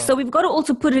match. Yeah. So we've got to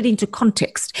also put it into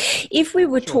context. If we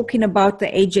were talking about the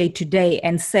AJ today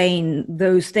and saying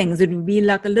those things, it would be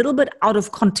like a little bit out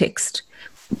of context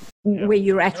where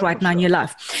you're at right now in your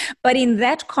life. But in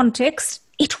that context,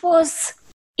 it was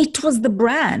the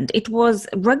brand.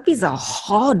 Rugby's a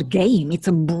hard game. It's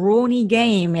a brawny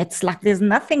game. It's like there's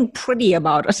nothing pretty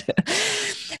about it.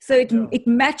 So it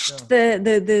matched the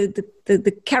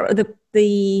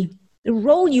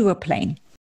role you were playing.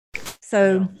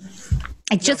 So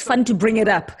it's just fun to bring it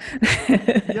up.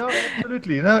 Yeah,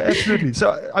 absolutely. No, absolutely.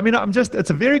 So, it's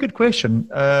a very good question.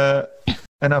 And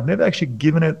I've never actually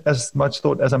given it as much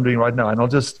thought as I'm doing right now. And I'll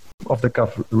just off the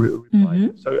cuff reply.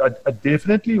 Mm-hmm. So I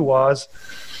definitely was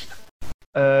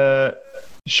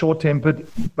short-tempered,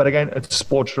 but again, it's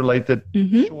sports-related,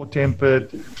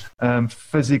 short-tempered,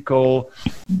 physical,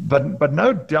 but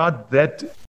no doubt that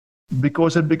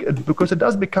because it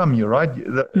does become you, right?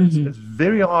 It's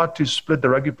very hard to split the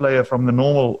rugby player from the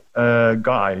normal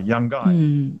young guy.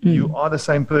 You are the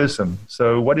same person.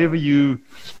 So whatever you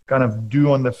kind of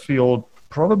do on the field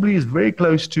probably is very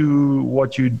close to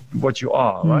what you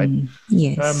are, right?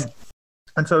 Yes.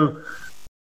 And so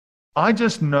I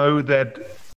just know that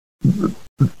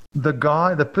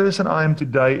the person I am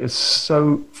today is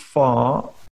so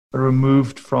far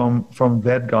removed from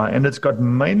that guy, and it's got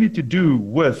mainly to do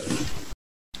with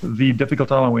the difficult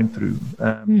time I went through,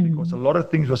 because a lot of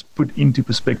things was put into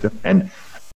perspective, and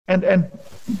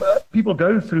people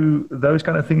go through those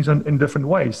kind of things in different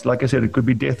ways. Like I said, it could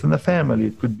be death in the family,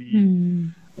 it could be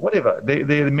whatever.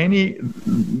 There are many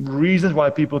reasons why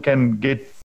people can get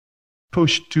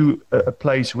pushed to a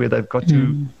place where they've got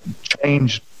to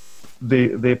change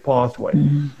their pathway.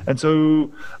 And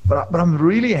so, but I'm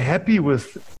really happy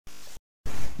with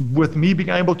me being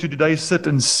able to today sit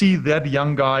and see that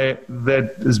young guy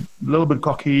that is a little bit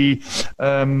cocky,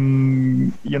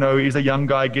 he's a young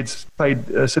guy, gets paid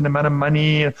a certain amount of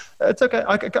money. It's okay.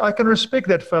 I can respect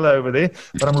that fellow over there,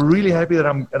 but I'm really happy that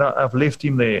I've left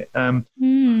him there. And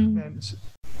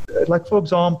like, for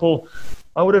example,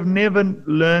 I would have never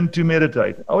learned to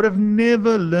meditate. I would have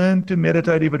never learned to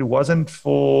meditate if it wasn't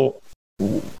for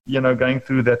going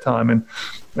through that time.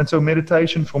 And so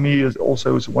meditation for me is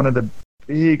one of the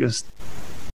biggest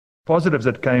positives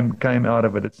that came out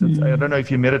of it. It's I don't know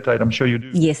if you meditate. I'm sure you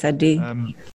do. Yes, I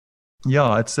do.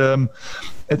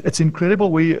 It's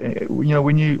incredible.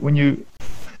 When you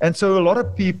and so a lot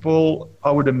of people, I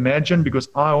would imagine, because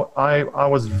I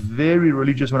was very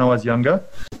religious when I was younger,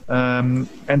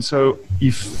 and so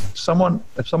if someone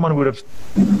would have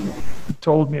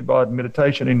told me about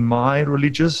meditation in my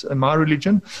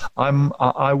religion,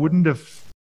 I wouldn't have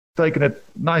taken it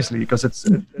nicely, because I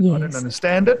don't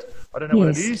understand it. I don't know what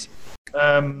it is.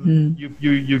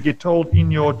 You get told in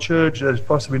your church that it's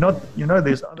possibly not.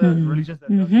 There's other religions that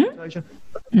do meditation.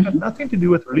 But it's got nothing to do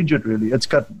with religion, really. It's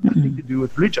got nothing to do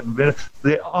with religion. There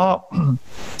are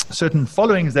certain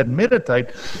followings that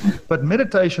meditate, but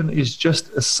meditation is just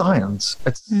a science.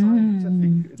 It's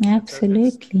scientific.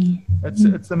 Absolutely.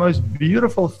 It's the most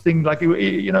beautiful thing. Like,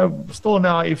 still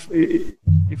now, if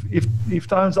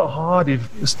times are hard,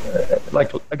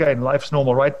 like, again, life's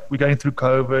normal, right? We're going through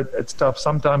COVID. It's tough.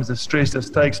 Sometimes the stress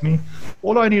just takes me.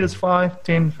 All I need is 5,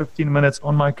 10, 15 minutes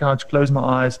on my couch, close my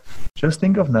eyes, just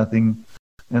think of nothing.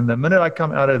 And the minute I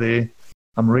come out of there,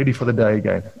 I'm ready for the day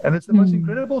again. And it's the most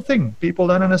incredible thing. People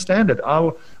don't understand it.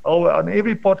 I'll on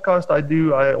every podcast I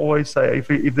do, I always say,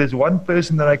 if there's one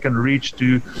person that I can reach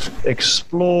to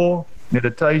explore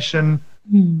meditation,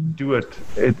 do it.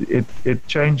 It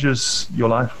changes your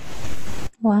life.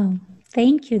 Wow.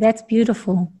 Thank you. That's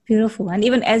beautiful. Beautiful. And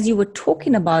even as you were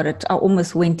talking about it, I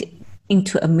almost went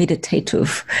into a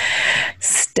meditative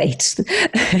state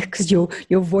because your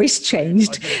voice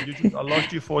changed. I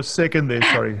lost you for a second there.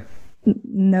 Sorry.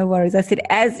 No worries. I said,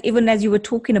 even as you were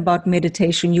talking about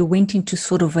meditation, you went into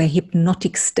sort of a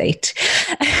hypnotic state,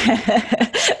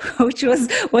 which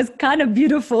was kind of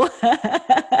beautiful.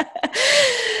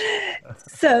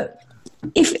 So,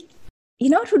 if you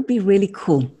know, it would be really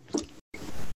cool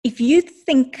if you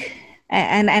think,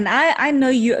 and I know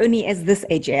you only as this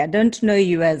AJ. I don't know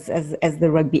you as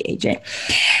the rugby AJ.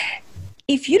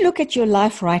 If you look at your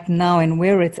life right now and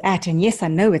where it's at, and yes, I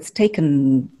know it's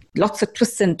taken lots of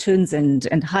twists and turns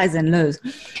and highs and lows.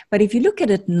 But if you look at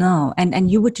it now and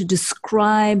you were to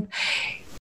describe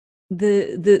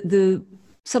the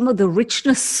some of the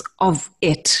richness of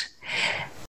it,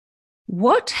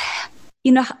 what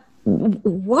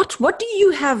do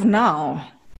you have now?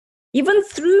 Even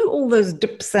through all those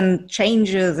dips and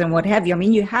changes and what have you. I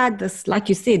mean, you had this, like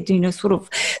you said, you know, sort of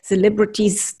celebrity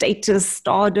status,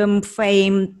 stardom,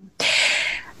 fame.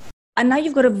 And now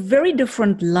you've got a very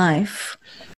different life.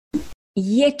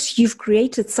 Yet you've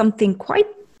created something quite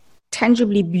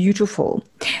tangibly beautiful.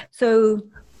 So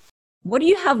what do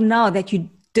you have now that you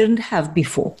didn't have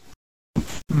before?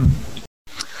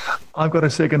 I've got a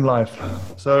second life.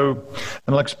 So,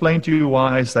 and I'll explain to you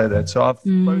why I say that. So I've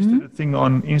posted a thing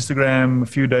on Instagram a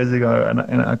few days ago, and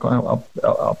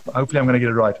hopefully I'm going to get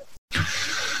it right.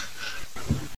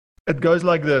 It goes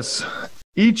like this.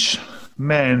 Each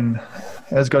man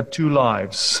has got two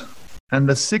lives. And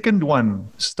the second one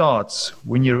starts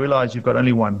when you realize you've got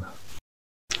only one.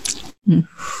 I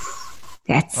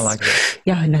like that.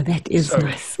 Yeah, no, that is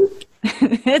nice.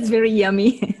 That's very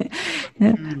yummy.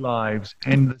 Two lives.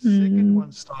 And the second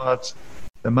one starts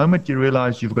the moment you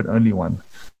realize you've got only one.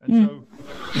 And so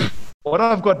what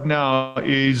I've got now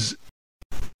is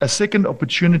a second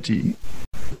opportunity.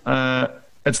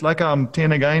 It's like I'm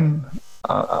 10 again.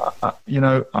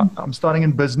 I'm starting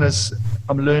in business.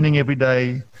 I'm learning every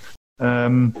day.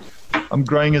 I'm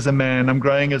growing as a man, I'm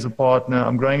growing as a partner,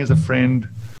 I'm growing as a friend.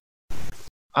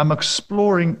 I'm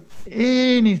exploring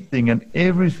anything and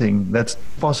everything that's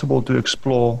possible to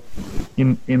explore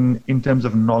in terms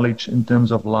of knowledge, in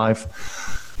terms of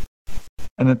life.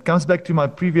 And it comes back to my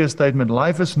previous statement.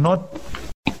 Life is not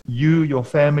you, your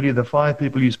family, the 5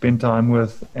 people you spend time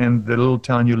with, and the little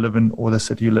town you live in or the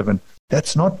city you live in.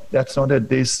 That's not it.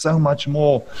 There's so much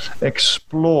more.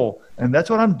 Explore. And that's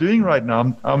what I'm doing right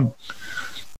now.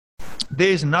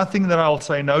 There's nothing that I'll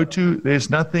say no to. There's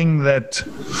nothing that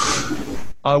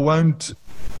I won't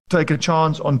take a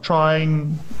chance on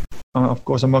trying. Of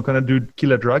course, I'm not going to do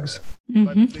killer drugs.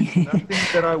 But there's nothing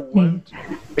that I won't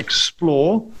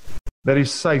explore that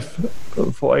is safe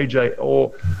for AJ.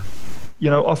 Or,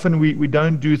 often we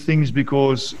don't do things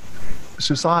because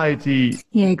society.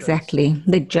 Yeah, exactly.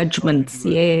 The judgments.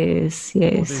 Yes.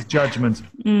 There's judgments.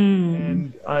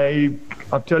 And I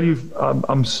tell you,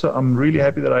 I'm really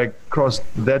happy that I crossed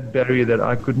that barrier that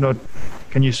I could not.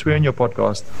 Can you swear in your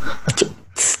podcast?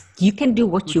 You can do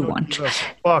what you want. Give a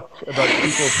fuck about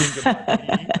people think about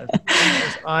me. As soon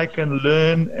as I can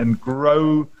learn and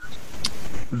grow,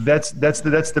 that's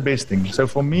the best thing. So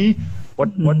for me,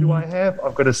 what do I have?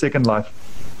 I've got a second life.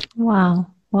 Wow.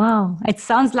 It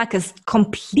sounds like a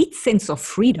complete sense of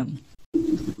freedom,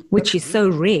 which is so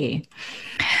rare.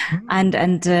 And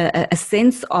a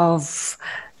sense of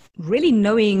really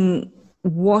knowing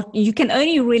what you can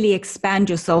only really expand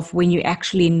yourself when you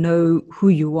actually know who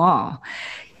you are.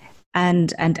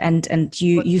 And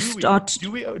you start.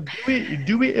 Do we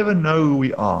ever know who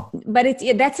we are? But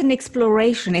that's an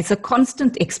exploration. It's a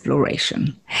constant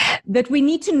exploration. But we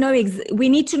need to know. We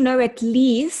need to know at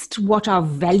least what our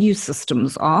value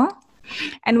systems are,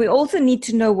 and we also need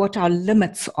to know what our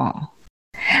limits are.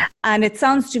 And it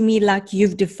sounds to me like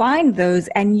you've defined those,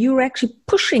 and you're actually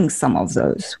pushing some of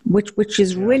those, which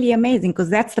is really amazing, because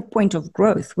that's the point of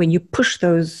growth. When you push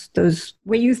those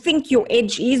where you think your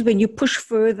edge is, when you push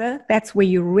further, that's where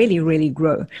you really, really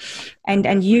grow.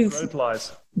 And you've growth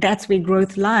lies. That's where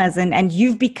growth lies, and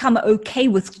you've become okay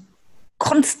with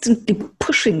constantly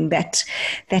pushing that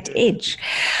edge,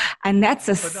 and that's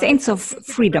a sense of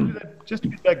freedom. Just to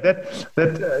be like that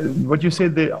what you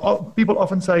said there, people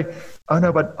often say, oh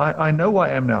no, but I know who I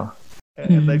am now,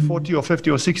 and they're 40 or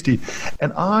 50 or 60,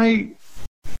 and I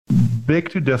beg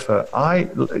to differ.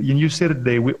 You said it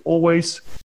there. We always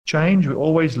change. We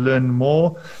always learn more.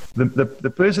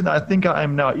 The person I think I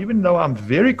am now, even though I'm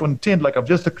very content, like I've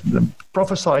just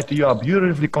prophesied to you, how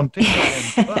beautifully content I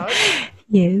am. But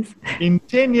yes, in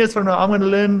 10 years from now, I'm going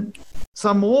to learn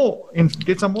some more and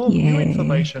get some more new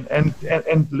information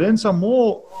and learn some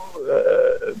more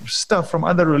stuff from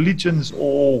other religions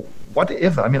or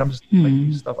whatever. I mean, I'm just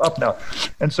making stuff up now.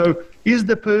 And so is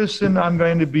the person I'm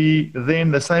going to be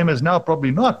then the same as now?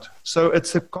 Probably not. So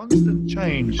it's a constant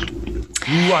change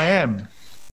who I am.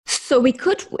 So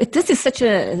this is such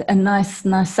a nice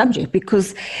subject,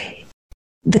 because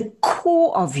the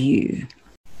core of you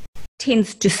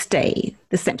tends to stay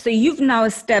the same. So you've now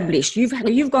established,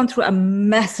 you've gone through a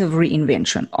massive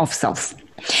reinvention of self,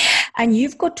 and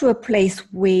you've got to a place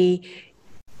where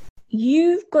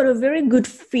you've got a very good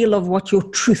feel of what your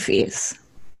truth is.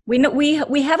 We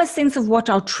have a sense of what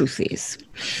our truth is,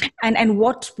 and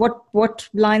what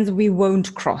lines we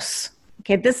won't cross.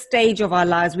 Okay, at this stage of our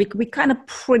lives, we kind of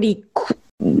pretty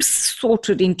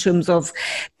sorted in terms of,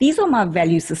 these are my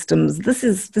value systems. This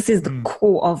is the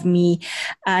core of me.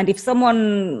 And if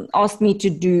someone asked me to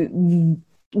do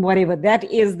whatever that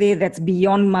is there that's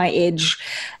beyond my edge,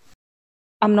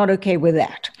 I'm not okay with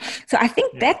that. So I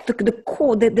think that the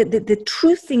core, the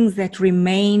true things that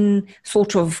remain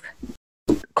sort of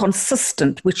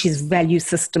consistent, which is value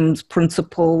systems,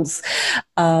 principles,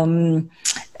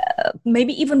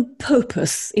 maybe even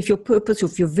purpose. If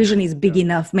your vision is big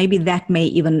enough, maybe that may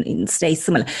even stay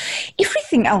similar.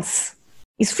 Everything else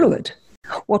is fluid.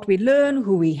 What we learn,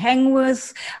 who we hang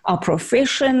with, our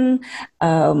profession,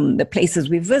 the places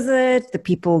we visit, the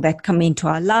people that come into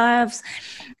our lives,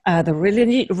 the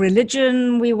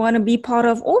religion we want to be part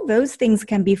of, all those things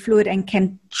can be fluid and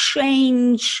can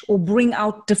change or bring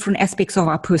out different aspects of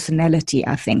our personality.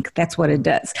 I think that's what it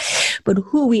does. But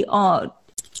who we are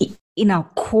in our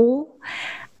core,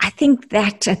 I think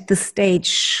that at this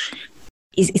stage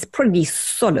is pretty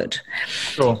solid.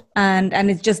 Sure. And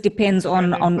it just depends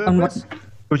on what.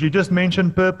 Because you just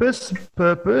mentioned purpose.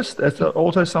 That's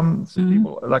also some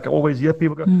people, like I always hear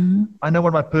people go, I know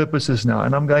what my purpose is now.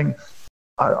 And I'm going,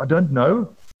 I don't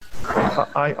know.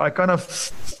 I kind of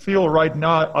feel right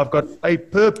now I've got a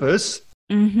purpose,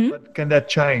 but can that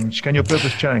change? Can your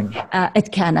purpose change?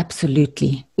 It can,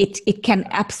 absolutely. It can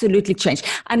absolutely change,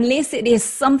 unless it is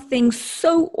something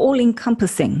so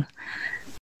all-encompassing.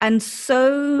 And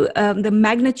so the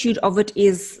magnitude of it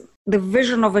is, the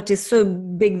vision of it is so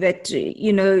big that,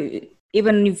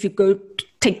 even if you go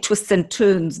take twists and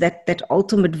turns, that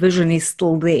ultimate vision is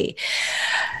still there.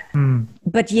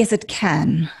 But yes, it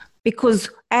can. Because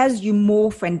as you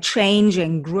morph and change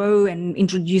and grow and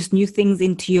introduce new things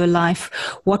into your life,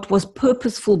 what was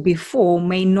purposeful before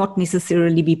may not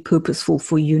necessarily be purposeful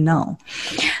for you now.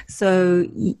 So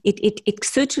it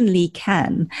certainly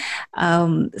can.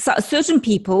 So certain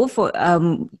people,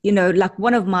 like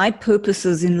one of my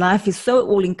purposes in life is so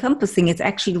all-encompassing. It's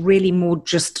actually really more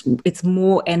it's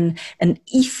more an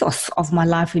ethos of my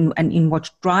life in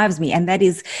what drives me, and that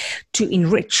is to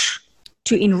enrich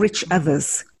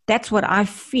others. That's what I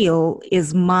feel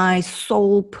is my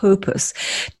sole purpose,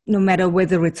 no matter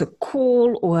whether it's a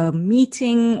call or a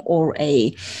meeting or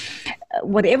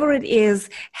whatever it is.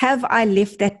 Have I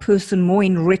left that person more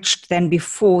enriched than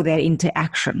before their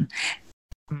interaction?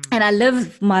 And I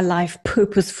live my life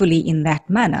purposefully in that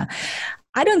manner.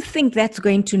 I don't think that's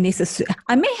going to necessarily.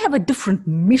 I may have a different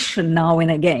mission now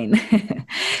and again.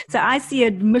 So I see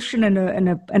a mission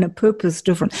and a purpose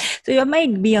different. So I may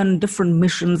be on different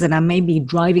missions, and I may be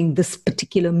driving this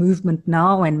particular movement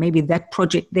now, and maybe that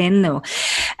project then,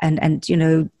 and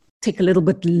take a little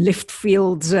bit left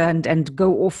field and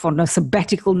go off on a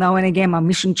sabbatical now and again. My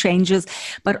mission changes,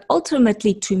 but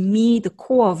ultimately, to me, the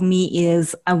core of me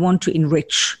is I want to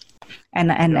enrich. And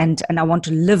I want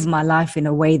to live my life in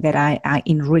a way that I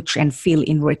enrich and feel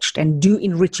enriched and do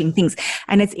enriching things.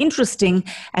 And it's interesting,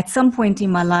 at some point in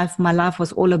my life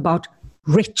was all about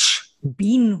rich,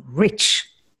 being rich.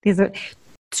 There's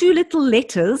two little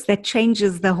letters that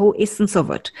changes the whole essence of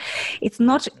it. It's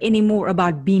not anymore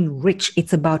about being rich,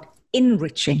 it's about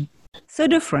enriching. So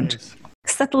different,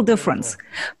 subtle difference.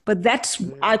 But that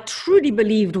I truly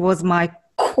believed was my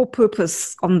core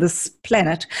purpose on this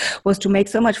planet, was to make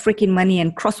so much freaking money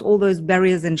and cross all those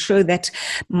barriers and show that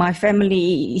my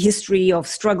family history of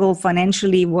struggle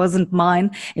financially wasn't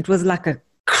mine. It was like a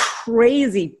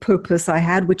crazy purpose I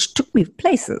had, which took me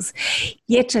places.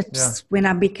 Yet when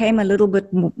I became a little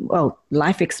bit more,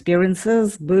 life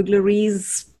experiences,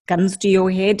 burglaries, guns to your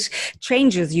head,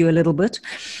 changes you a little bit.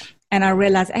 And I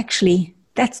realized, actually,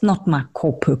 that's not my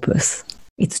core purpose.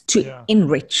 It's to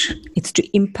enrich. It's to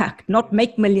impact, not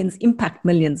make millions, impact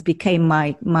millions became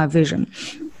my vision.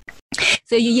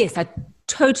 So yes, I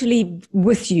totally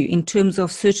with you in terms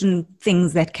of certain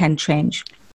things that can change.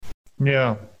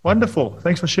 Yeah, wonderful.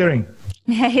 Thanks for sharing.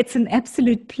 It's an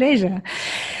absolute pleasure.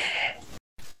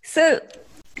 So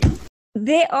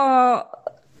there are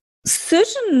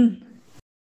certain,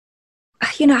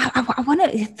 I want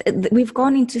to, we've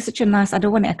gone into such a nice, I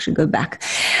don't want to actually go back.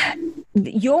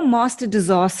 Your Master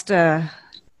Disaster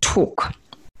talk,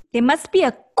 there must be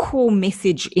a core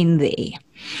message in there.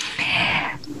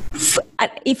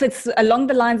 If it's along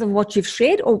the lines of what you've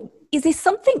shared, or is there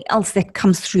something else that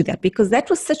comes through that? Because that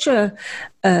was such a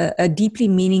deeply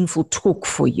meaningful talk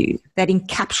for you that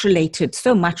encapsulated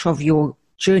so much of your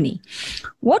journey.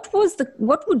 What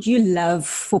would you love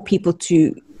for people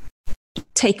to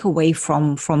take away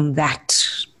from that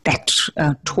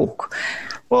talk?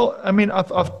 Well, I mean,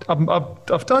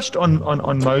 I've touched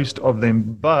on most of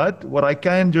them, but what I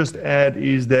can just add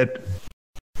is that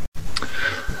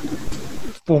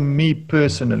for me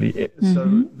personally,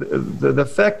 so the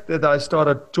fact that I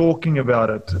started talking about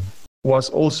it was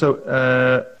also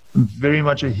very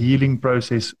much a healing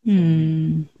process.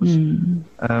 When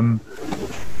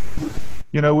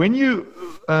you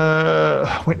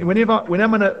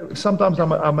sometimes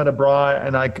I'm at a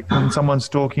braai and someone's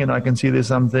talking and I can see there's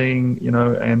something,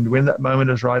 and when that moment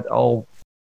is right, I'll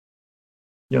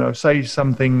say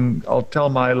something, I'll tell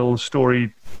my little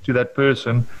story to that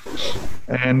person,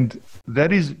 and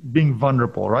that is being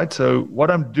vulnerable, right? So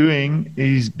what I'm doing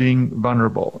is being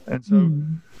vulnerable. And so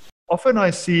often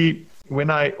I see when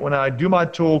I do my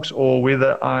talks, or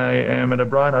whether I am at a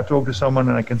braai and I talk to someone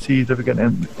and I can see it's difficult,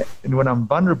 and when I'm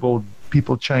vulnerable,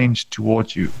 people change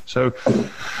towards you. So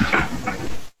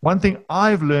one thing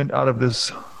I've learned out of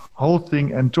this whole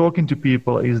thing and talking to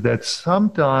people is that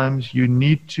sometimes you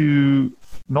need to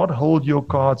not hold your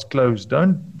cards closed.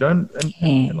 Don't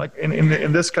like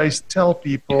in this case, tell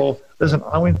people, listen,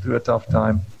 I went through a tough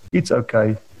time. It's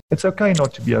okay. It's okay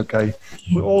not to be okay.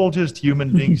 We're all just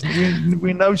human beings.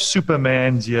 We're no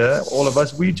Supermans here, all of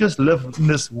us. We just live in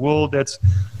this world that's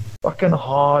fucking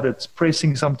hard. It's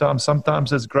pressing sometimes.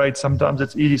 Sometimes it's great. Sometimes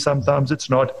it's easy. Sometimes it's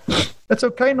not. It's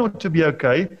okay not to be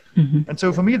okay. And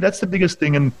so for me, that's the biggest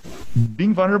thing. And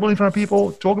being vulnerable in front of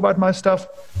people, talk about my stuff.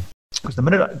 Because the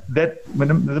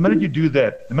minute you do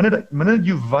that, the minute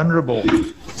you're vulnerable,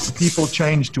 people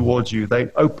change towards you.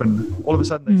 They open. All of a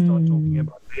sudden, they start talking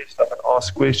about their stuff and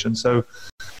ask questions. So,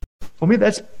 for me,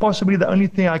 that's possibly the only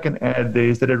thing I can add there,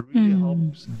 is that it really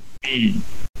helps me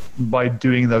by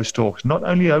doing those talks. Not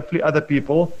only hopefully other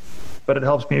people, but it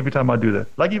helps me every time I do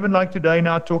that. Even like today,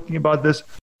 now talking about this.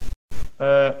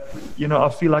 I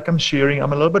feel like I'm sharing.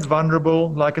 I'm a little bit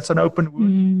vulnerable, like it's an open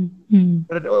wound,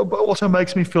 but it also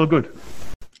makes me feel good.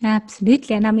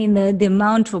 Absolutely. And I mean, the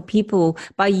amount for people,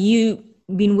 by you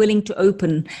being willing to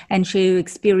open and share your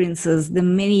experiences, the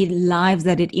many lives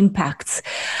that it impacts,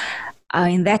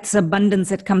 and that's abundance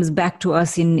that comes back to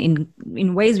us in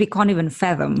ways we can't even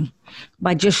fathom,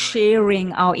 by just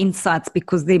sharing our insights,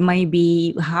 because there may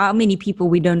be how many people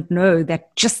we don't know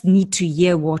that just need to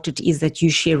hear what it is that you're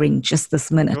sharing just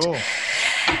this minute. Sure.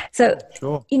 So,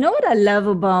 you know what I love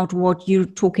about what you're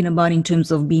talking about in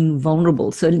terms of being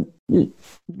vulnerable? So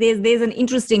there's an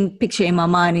interesting picture in my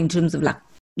mind in terms of like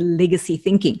legacy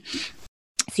thinking.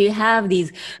 So you have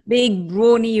these big,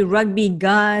 brawny rugby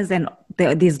guys, and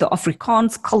there's the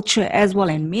Afrikaans culture as well,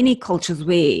 and many cultures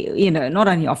where, not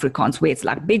only Afrikaans, where it's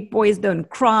like big boys don't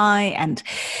cry, and,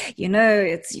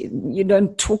 it's you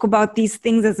don't talk about these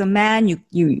things as a man.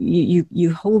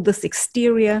 You hold this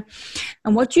exterior,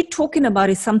 and what you're talking about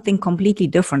is something completely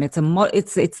different. It's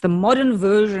the modern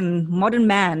version, modern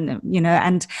man,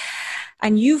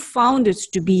 and you found it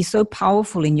to be so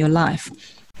powerful in your life.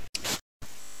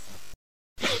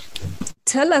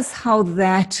 Tell us how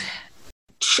that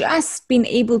just been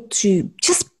able to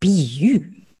just be you,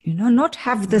 not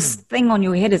have this thing on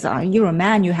your head as you're a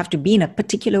man, you have to be in a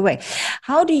particular way.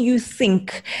 How do you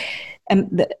think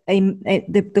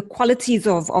the qualities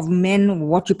of men,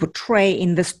 what you portray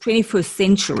in this 21st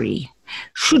century,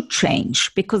 should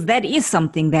change? Because that is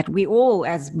something that we all,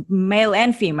 as male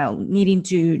and female, needing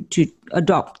to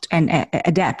adopt and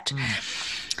adapt.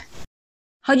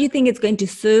 How do you think it's going to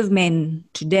serve men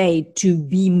today to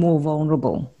be more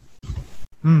vulnerable?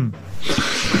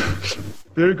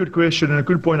 Very good question, and a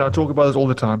good point. I talk about this all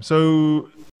the time. So,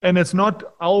 and it's not,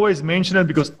 I always mention it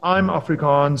because I'm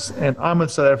Afrikaans and I'm a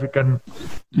South African,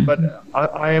 but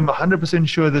I am 100%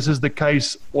 sure this is the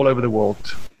case all over the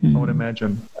world, I would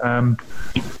imagine. I'm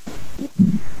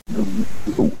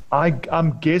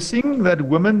guessing that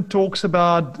women talks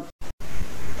about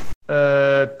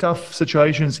tough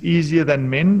situations easier than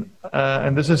men,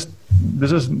 and this is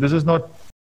not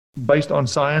based on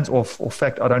science or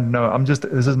fact. I don't know.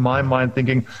 This is my mind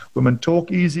thinking. Women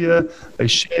talk easier, they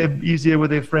share easier with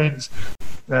their friends.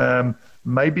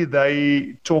 Maybe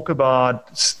they talk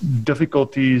about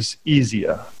difficulties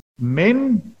easier.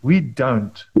 Men, we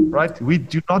don't, right? We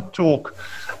do not talk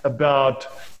about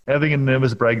having a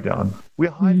nervous breakdown. We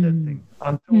hide that thing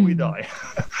until we die.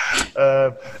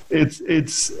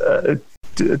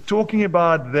 Talking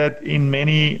about that in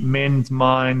many men's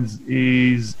minds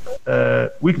is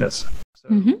weakness. So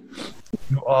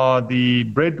you are the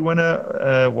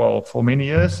breadwinner. Well, for many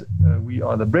years, we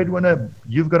are the breadwinner.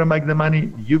 You've got to make the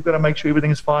money. You've got to make sure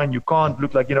everything is fine. You can't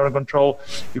look like you're not in control.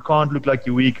 You can't look like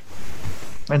you're weak.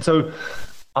 And so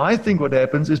I think what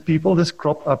happens is people just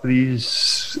crop up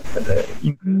these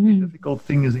incredibly difficult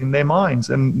things in their minds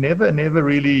and never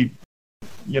really,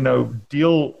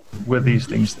 deal with these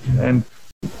things. And,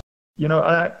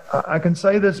 I can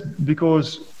say this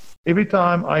because every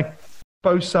time I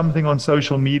post something on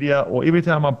social media or every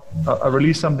time I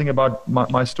release something about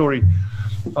my story,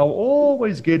 I'll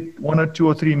always get 1 or 2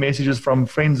 or 3 messages from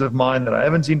friends of mine that I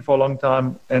haven't seen for a long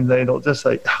time, and they'll just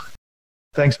say,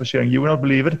 thanks for sharing. You will not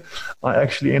believe it. I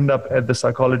actually end up at the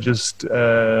psychologist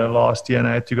last year, and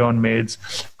I had to go on meds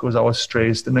because I was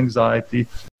stressed and anxiety. I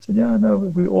said, yeah, no,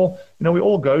 we all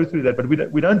go through that, but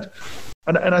we don't.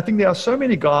 And I think there are so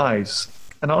many guys,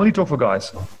 and I only talk for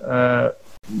guys, that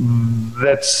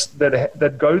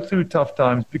go through tough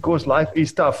times because life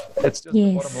is tough. It's just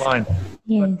the bottom line.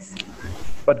 Yes.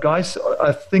 But guys,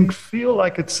 I think feel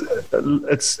like it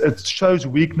shows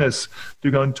weakness to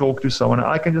go and talk to someone.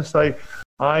 I can just say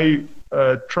I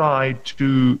try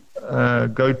to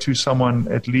go to someone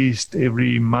at least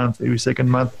every month, every second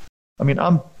month. I mean,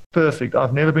 I'm perfect.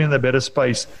 I've never been in a better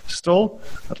space. Still,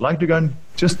 I'd like to go and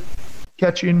just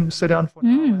catch in, sit down for an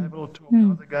hour, have a little talk.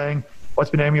 How's it going?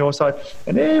 What's been happening on your side?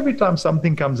 And every time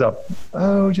something comes up,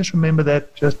 just remember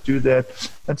that, just do that.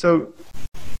 And so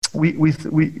we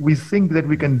think that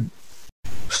we can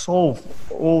solve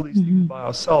all these things by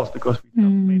ourselves because we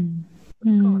don't mean.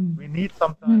 We need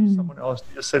sometimes someone else to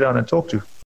just sit down and talk to.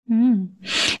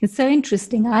 It's so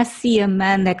interesting. I see a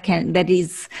man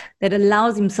that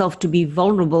allows himself to be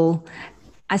vulnerable.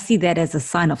 I see that as a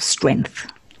sign of strength.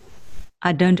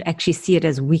 I don't actually see it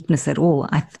as weakness at all.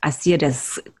 I see it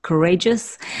as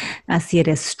courageous. I see it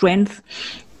as strength.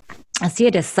 I see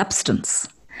it as substance.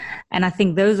 And I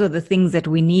think those are the things that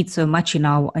we need so much in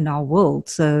our world.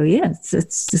 So yeah,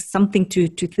 it's just something to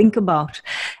think about.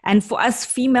 And for us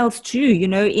females too,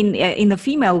 in the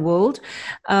female world,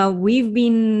 we've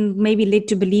been maybe led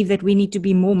to believe that we need to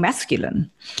be more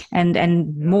masculine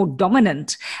and more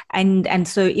dominant. And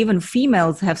so even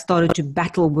females have started to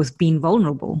battle with being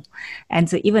vulnerable. And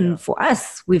so even for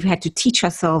us, we've had to teach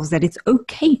ourselves that it's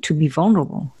okay to be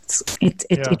vulnerable.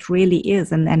 It really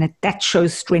is. And that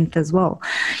shows strength as well.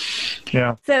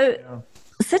 Yeah. So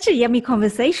such a yummy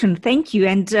conversation. Thank you.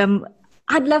 And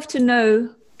I'd love to know,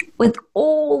 with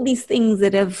all these things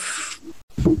that have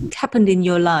happened in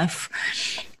your life,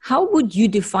 how would you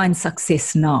define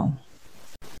success now?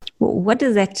 What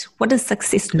does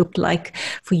success look like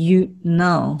for you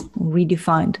now,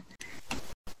 redefined?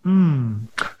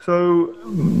 So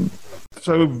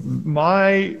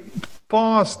my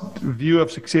past view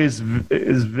of success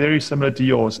is very similar to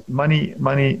yours. Money.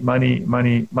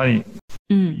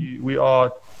 We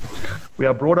are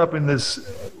brought up in this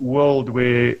world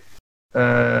where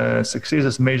success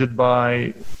is measured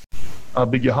by how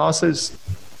big your house is,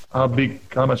 how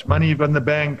much money you've got in the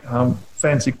bank, how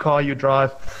fancy car you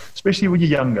drive, especially when you're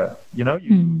younger.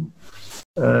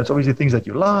 It's obviously things that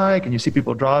you like, and you see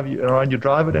people drive around, you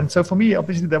drive it. And so for me,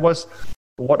 obviously, that was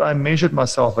what I measured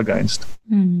myself against.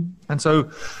 And so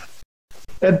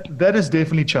that has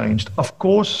definitely changed. Of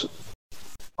course,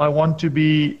 I want to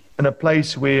be in a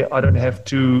place where I don't have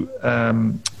to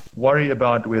worry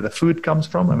about where the food comes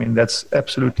from. I mean, that's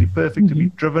absolutely perfect to be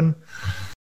driven.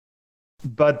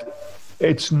 But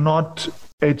it's not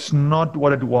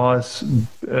what it was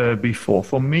before.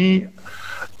 For me,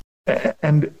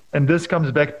 and this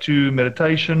comes back to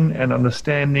meditation and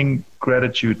understanding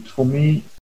gratitude. For me,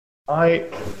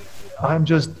 I'm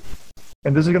just,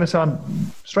 and this is going to sound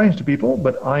strange to people,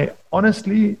 but I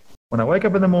honestly, when I wake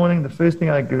up in the morning, the first thing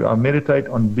I do, I meditate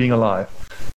on being alive.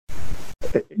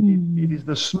 It is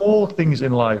the small things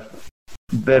in life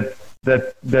that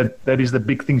is the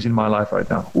big things in my life right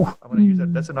now. Ooh, I'm going to use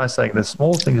that. That's a nice saying. The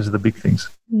small things are the big things.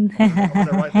 I'm going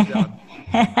to write it down.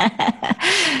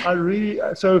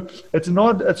 So it's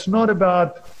not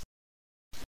about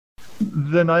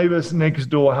the neighbors next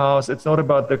door house. It's not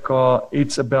about the car.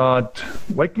 It's about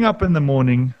waking up in the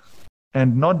morning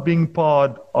and not being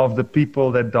part of the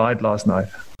people that died last night.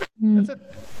 That's it.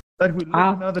 That we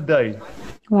live another day.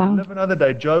 Wow. We live another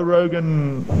day. Joe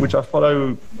Rogan, which I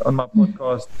follow on my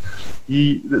podcast,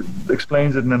 he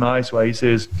explains it in a nice way. He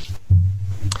says,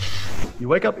 you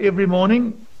wake up every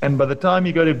morning, and by the time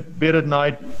you go to bed at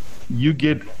night, you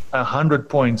get 100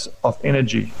 points of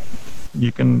energy.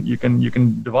 You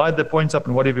can divide the points up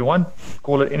in whatever you want,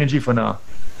 call it energy for now.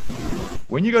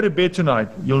 When you go to bed tonight,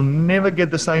 you'll never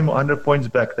get the same 100 points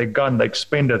back. They're gone, they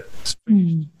expended.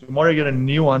 Tomorrow you get a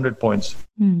new 100 points.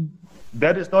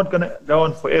 That is not going to go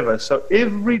on forever. So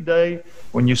every day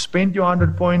when you spend your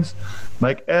 100 points,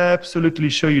 make absolutely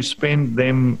sure you spend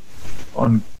them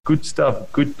on good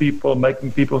stuff, good people,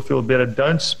 making people feel better.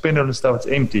 Don't spend it on stuff that's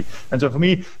empty. And so for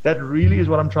me, that really is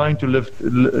what I'm trying to live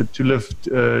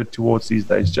towards these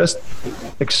days. Just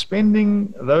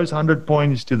expending those 100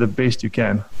 points to the best you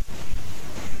can.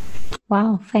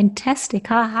 Wow, fantastic.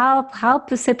 How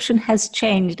perception has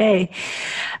changed, eh?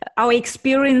 Our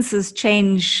experiences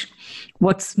change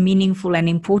what's meaningful and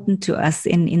important to us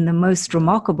in the most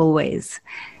remarkable ways.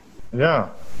 Yeah,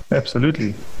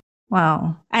 absolutely.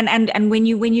 Wow. And when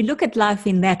you look at life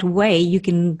in that way, you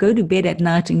can go to bed at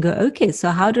night and go, okay,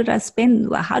 so how did I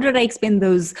expend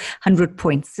those 100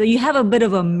 points? So you have a bit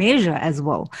of a measure as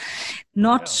well.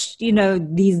 Not,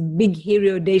 these big,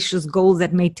 hairy, audacious goals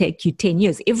that may take you 10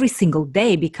 years. Every single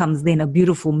day becomes then a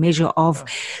beautiful measure of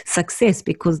success,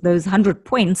 because those 100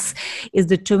 points is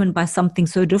determined by something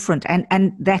so different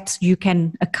and that you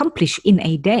can accomplish in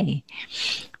a day,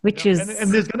 which is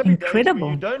and there's going to be incredible.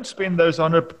 Days where you don't spend those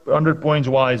 100 points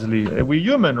wisely. We're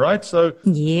human, right? So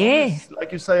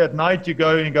like you say, at night you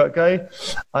go and you go, okay,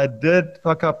 I did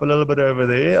fuck up a little bit over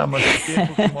there. I must be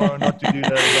careful tomorrow not to do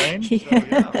that again. So,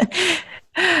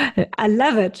 I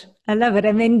love it. And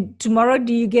then tomorrow,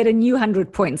 do you get a new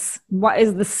 100 points? What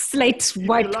is the slate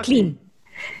wiped clean?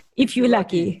 If you're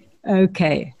lucky.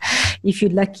 Okay. If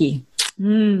you're lucky.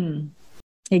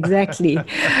 Exactly.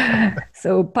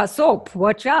 So pass up,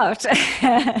 watch out.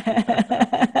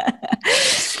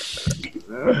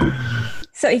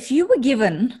 So if your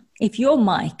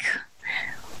mic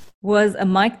was a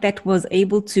mic that was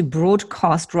able to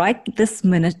broadcast right this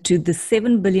minute to the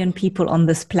 7 billion people on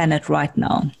this planet right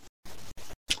now,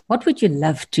 what would you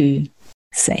love to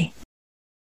say?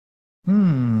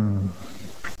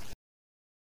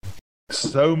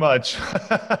 So much.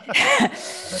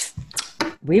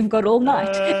 We've got all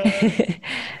night.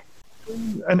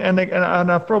 And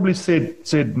I've probably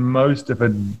said most of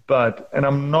it, but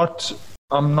I'm not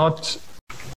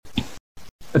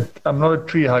a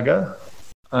tree hugger.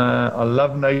 I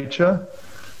love nature.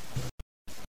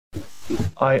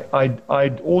 I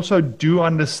also do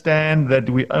understand that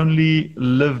we only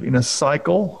live in a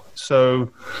cycle. So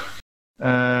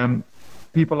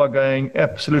people are going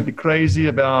absolutely crazy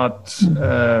about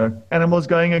animals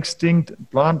going extinct,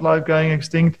 plant life going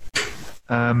extinct.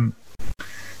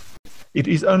 It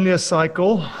is only a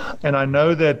cycle, and I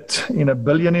know that in 1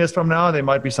 billion years from now, there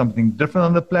might be something different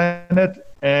on the planet,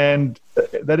 and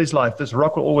that is life. This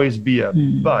rock will always be here.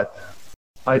 But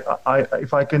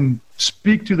if I can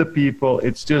speak to the people,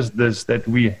 it's just this, that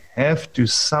we have to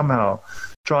somehow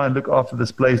try and look after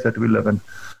this place that we live in.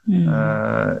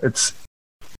 It's,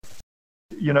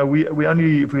 we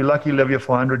only, if we're lucky, live here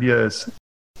for 100 years.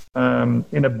 In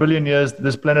 1 billion years,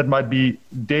 this planet might be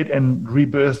dead and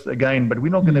rebirthed again, but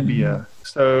we're not going to be here.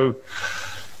 So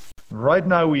right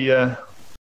now we're here,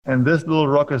 and this little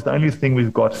rock is the only thing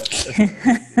we've got.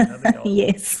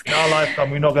 Yes. In our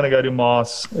lifetime, we're not going to go to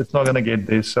Mars. It's not going to get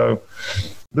there. So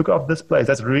look after this place.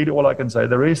 That's really all I can say.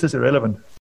 The rest is irrelevant.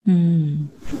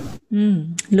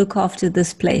 Look after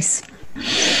this place.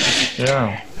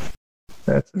 Yeah.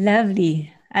 That's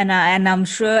lovely. And I'm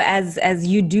sure as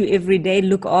you do every day,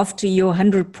 look after your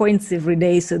 100 points every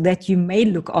day so that you may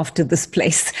look after this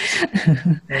place.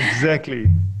 Exactly.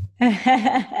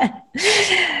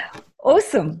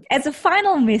 Awesome. As a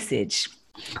final message,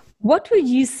 what would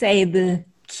you say the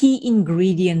key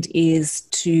ingredient is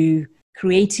to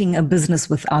creating a business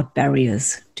without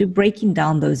barriers, to breaking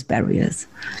down those barriers?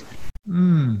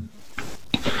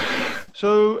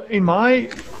 So in my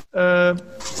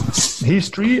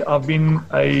history, I've been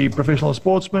a professional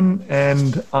sportsman,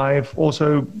 and I've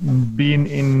also been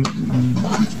in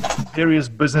various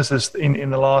businesses in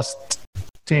the last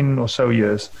 10 or so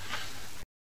years.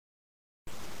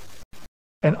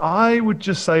 And I would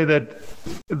just say that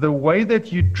the way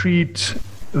that you treat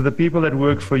the people that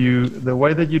work for you, the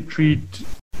way that you treat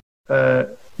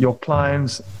your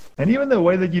clients, and even the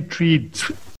way that you treat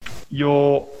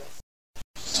your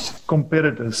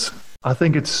competitors. I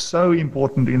think it's so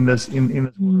important in this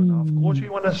world. Now, of course, we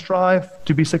want to strive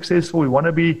to be successful. We want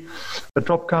to be the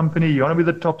top company. You want to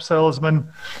be the top salesman,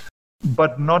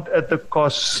 but not at the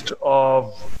cost of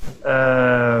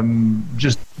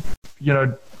just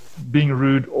being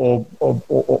rude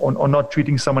or not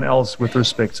treating someone else with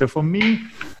respect. So for me,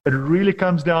 it really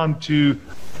comes down to,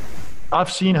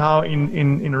 I've seen how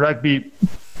in rugby,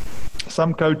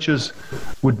 some coaches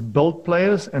would build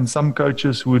players and some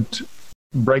coaches would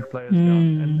break players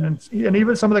down. And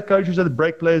even some of the coaches that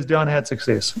break players down had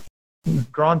success,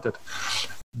 granted.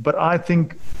 But I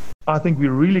think we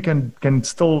really can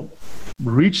still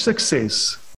reach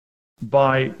success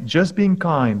by just being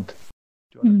kind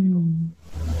to other people.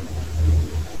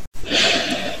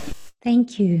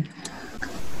 Thank you.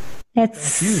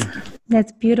 That's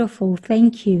beautiful.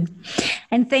 Thank you.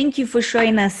 And thank you for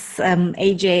showing us,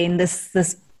 AJ, in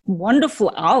this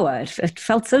wonderful hour. It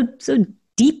felt so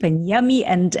deep and yummy,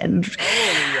 and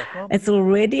it's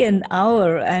already an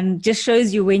hour, and just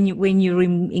shows you when you're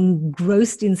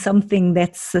engrossed in something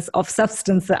that's of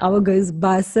substance, the hour goes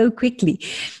by so quickly.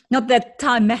 Not that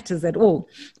time matters at all,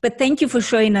 but thank you for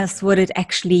showing us what it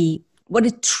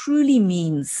truly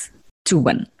means to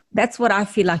win. That's what I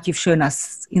feel like you've shown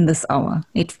us in this hour.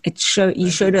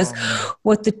 You showed us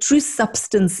what the true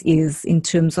substance is in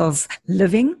terms of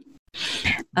living,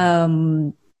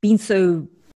 being so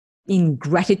in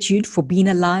gratitude for being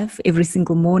alive every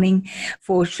single morning,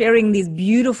 for sharing these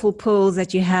beautiful pearls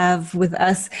that you have with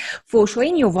us, for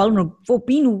showing you're vulnerable, for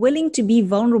being willing to be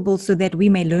vulnerable so that we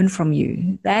may learn from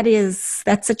you.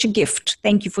 That's such a gift.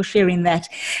 Thank you for sharing that.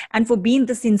 And for being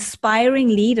this inspiring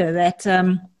leader that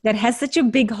has such a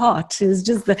big heart. It's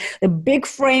just a big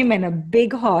frame and a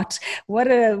big heart. What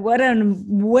a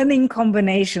winning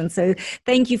combination. So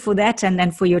thank you for that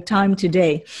and for your time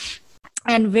today.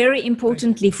 And very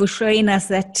importantly, for showing us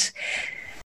that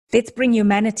let's bring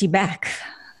humanity back.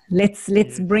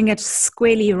 Let's bring it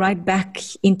squarely right back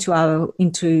into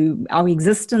our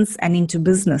existence and into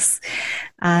business.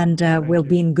 And we'll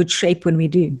be in good shape when we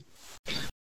do.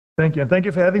 Thank you. And thank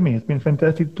you for having me. It's been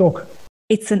fantastic to talk.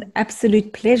 It's an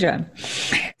absolute pleasure.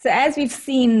 So as we've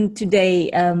seen today,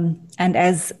 and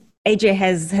as AJ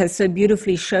has so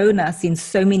beautifully shown us in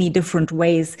so many different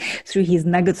ways through his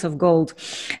nuggets of gold,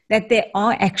 that there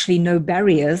are actually no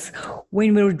barriers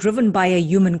when we're driven by a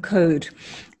human code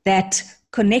that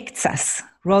connects us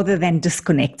rather than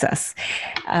disconnects us.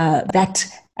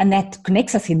 That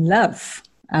connects us in love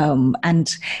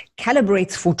and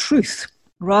calibrates for truth,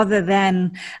 rather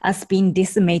than us being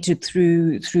decimated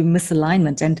through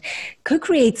misalignment, and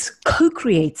co-creates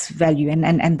value,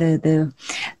 and the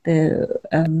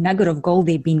nugget of gold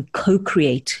there being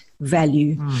co-create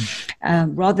value,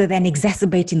 rather than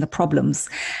exacerbating the problems.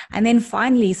 And then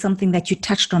finally, something that you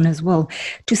touched on as well,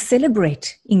 to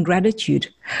celebrate in gratitude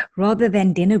rather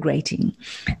than denigrating.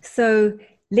 So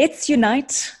let's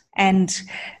unite and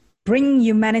bring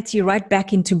humanity right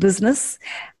back into business.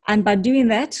 And by doing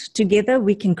that, together,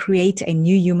 we can create a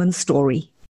new human story.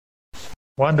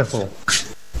 Wonderful.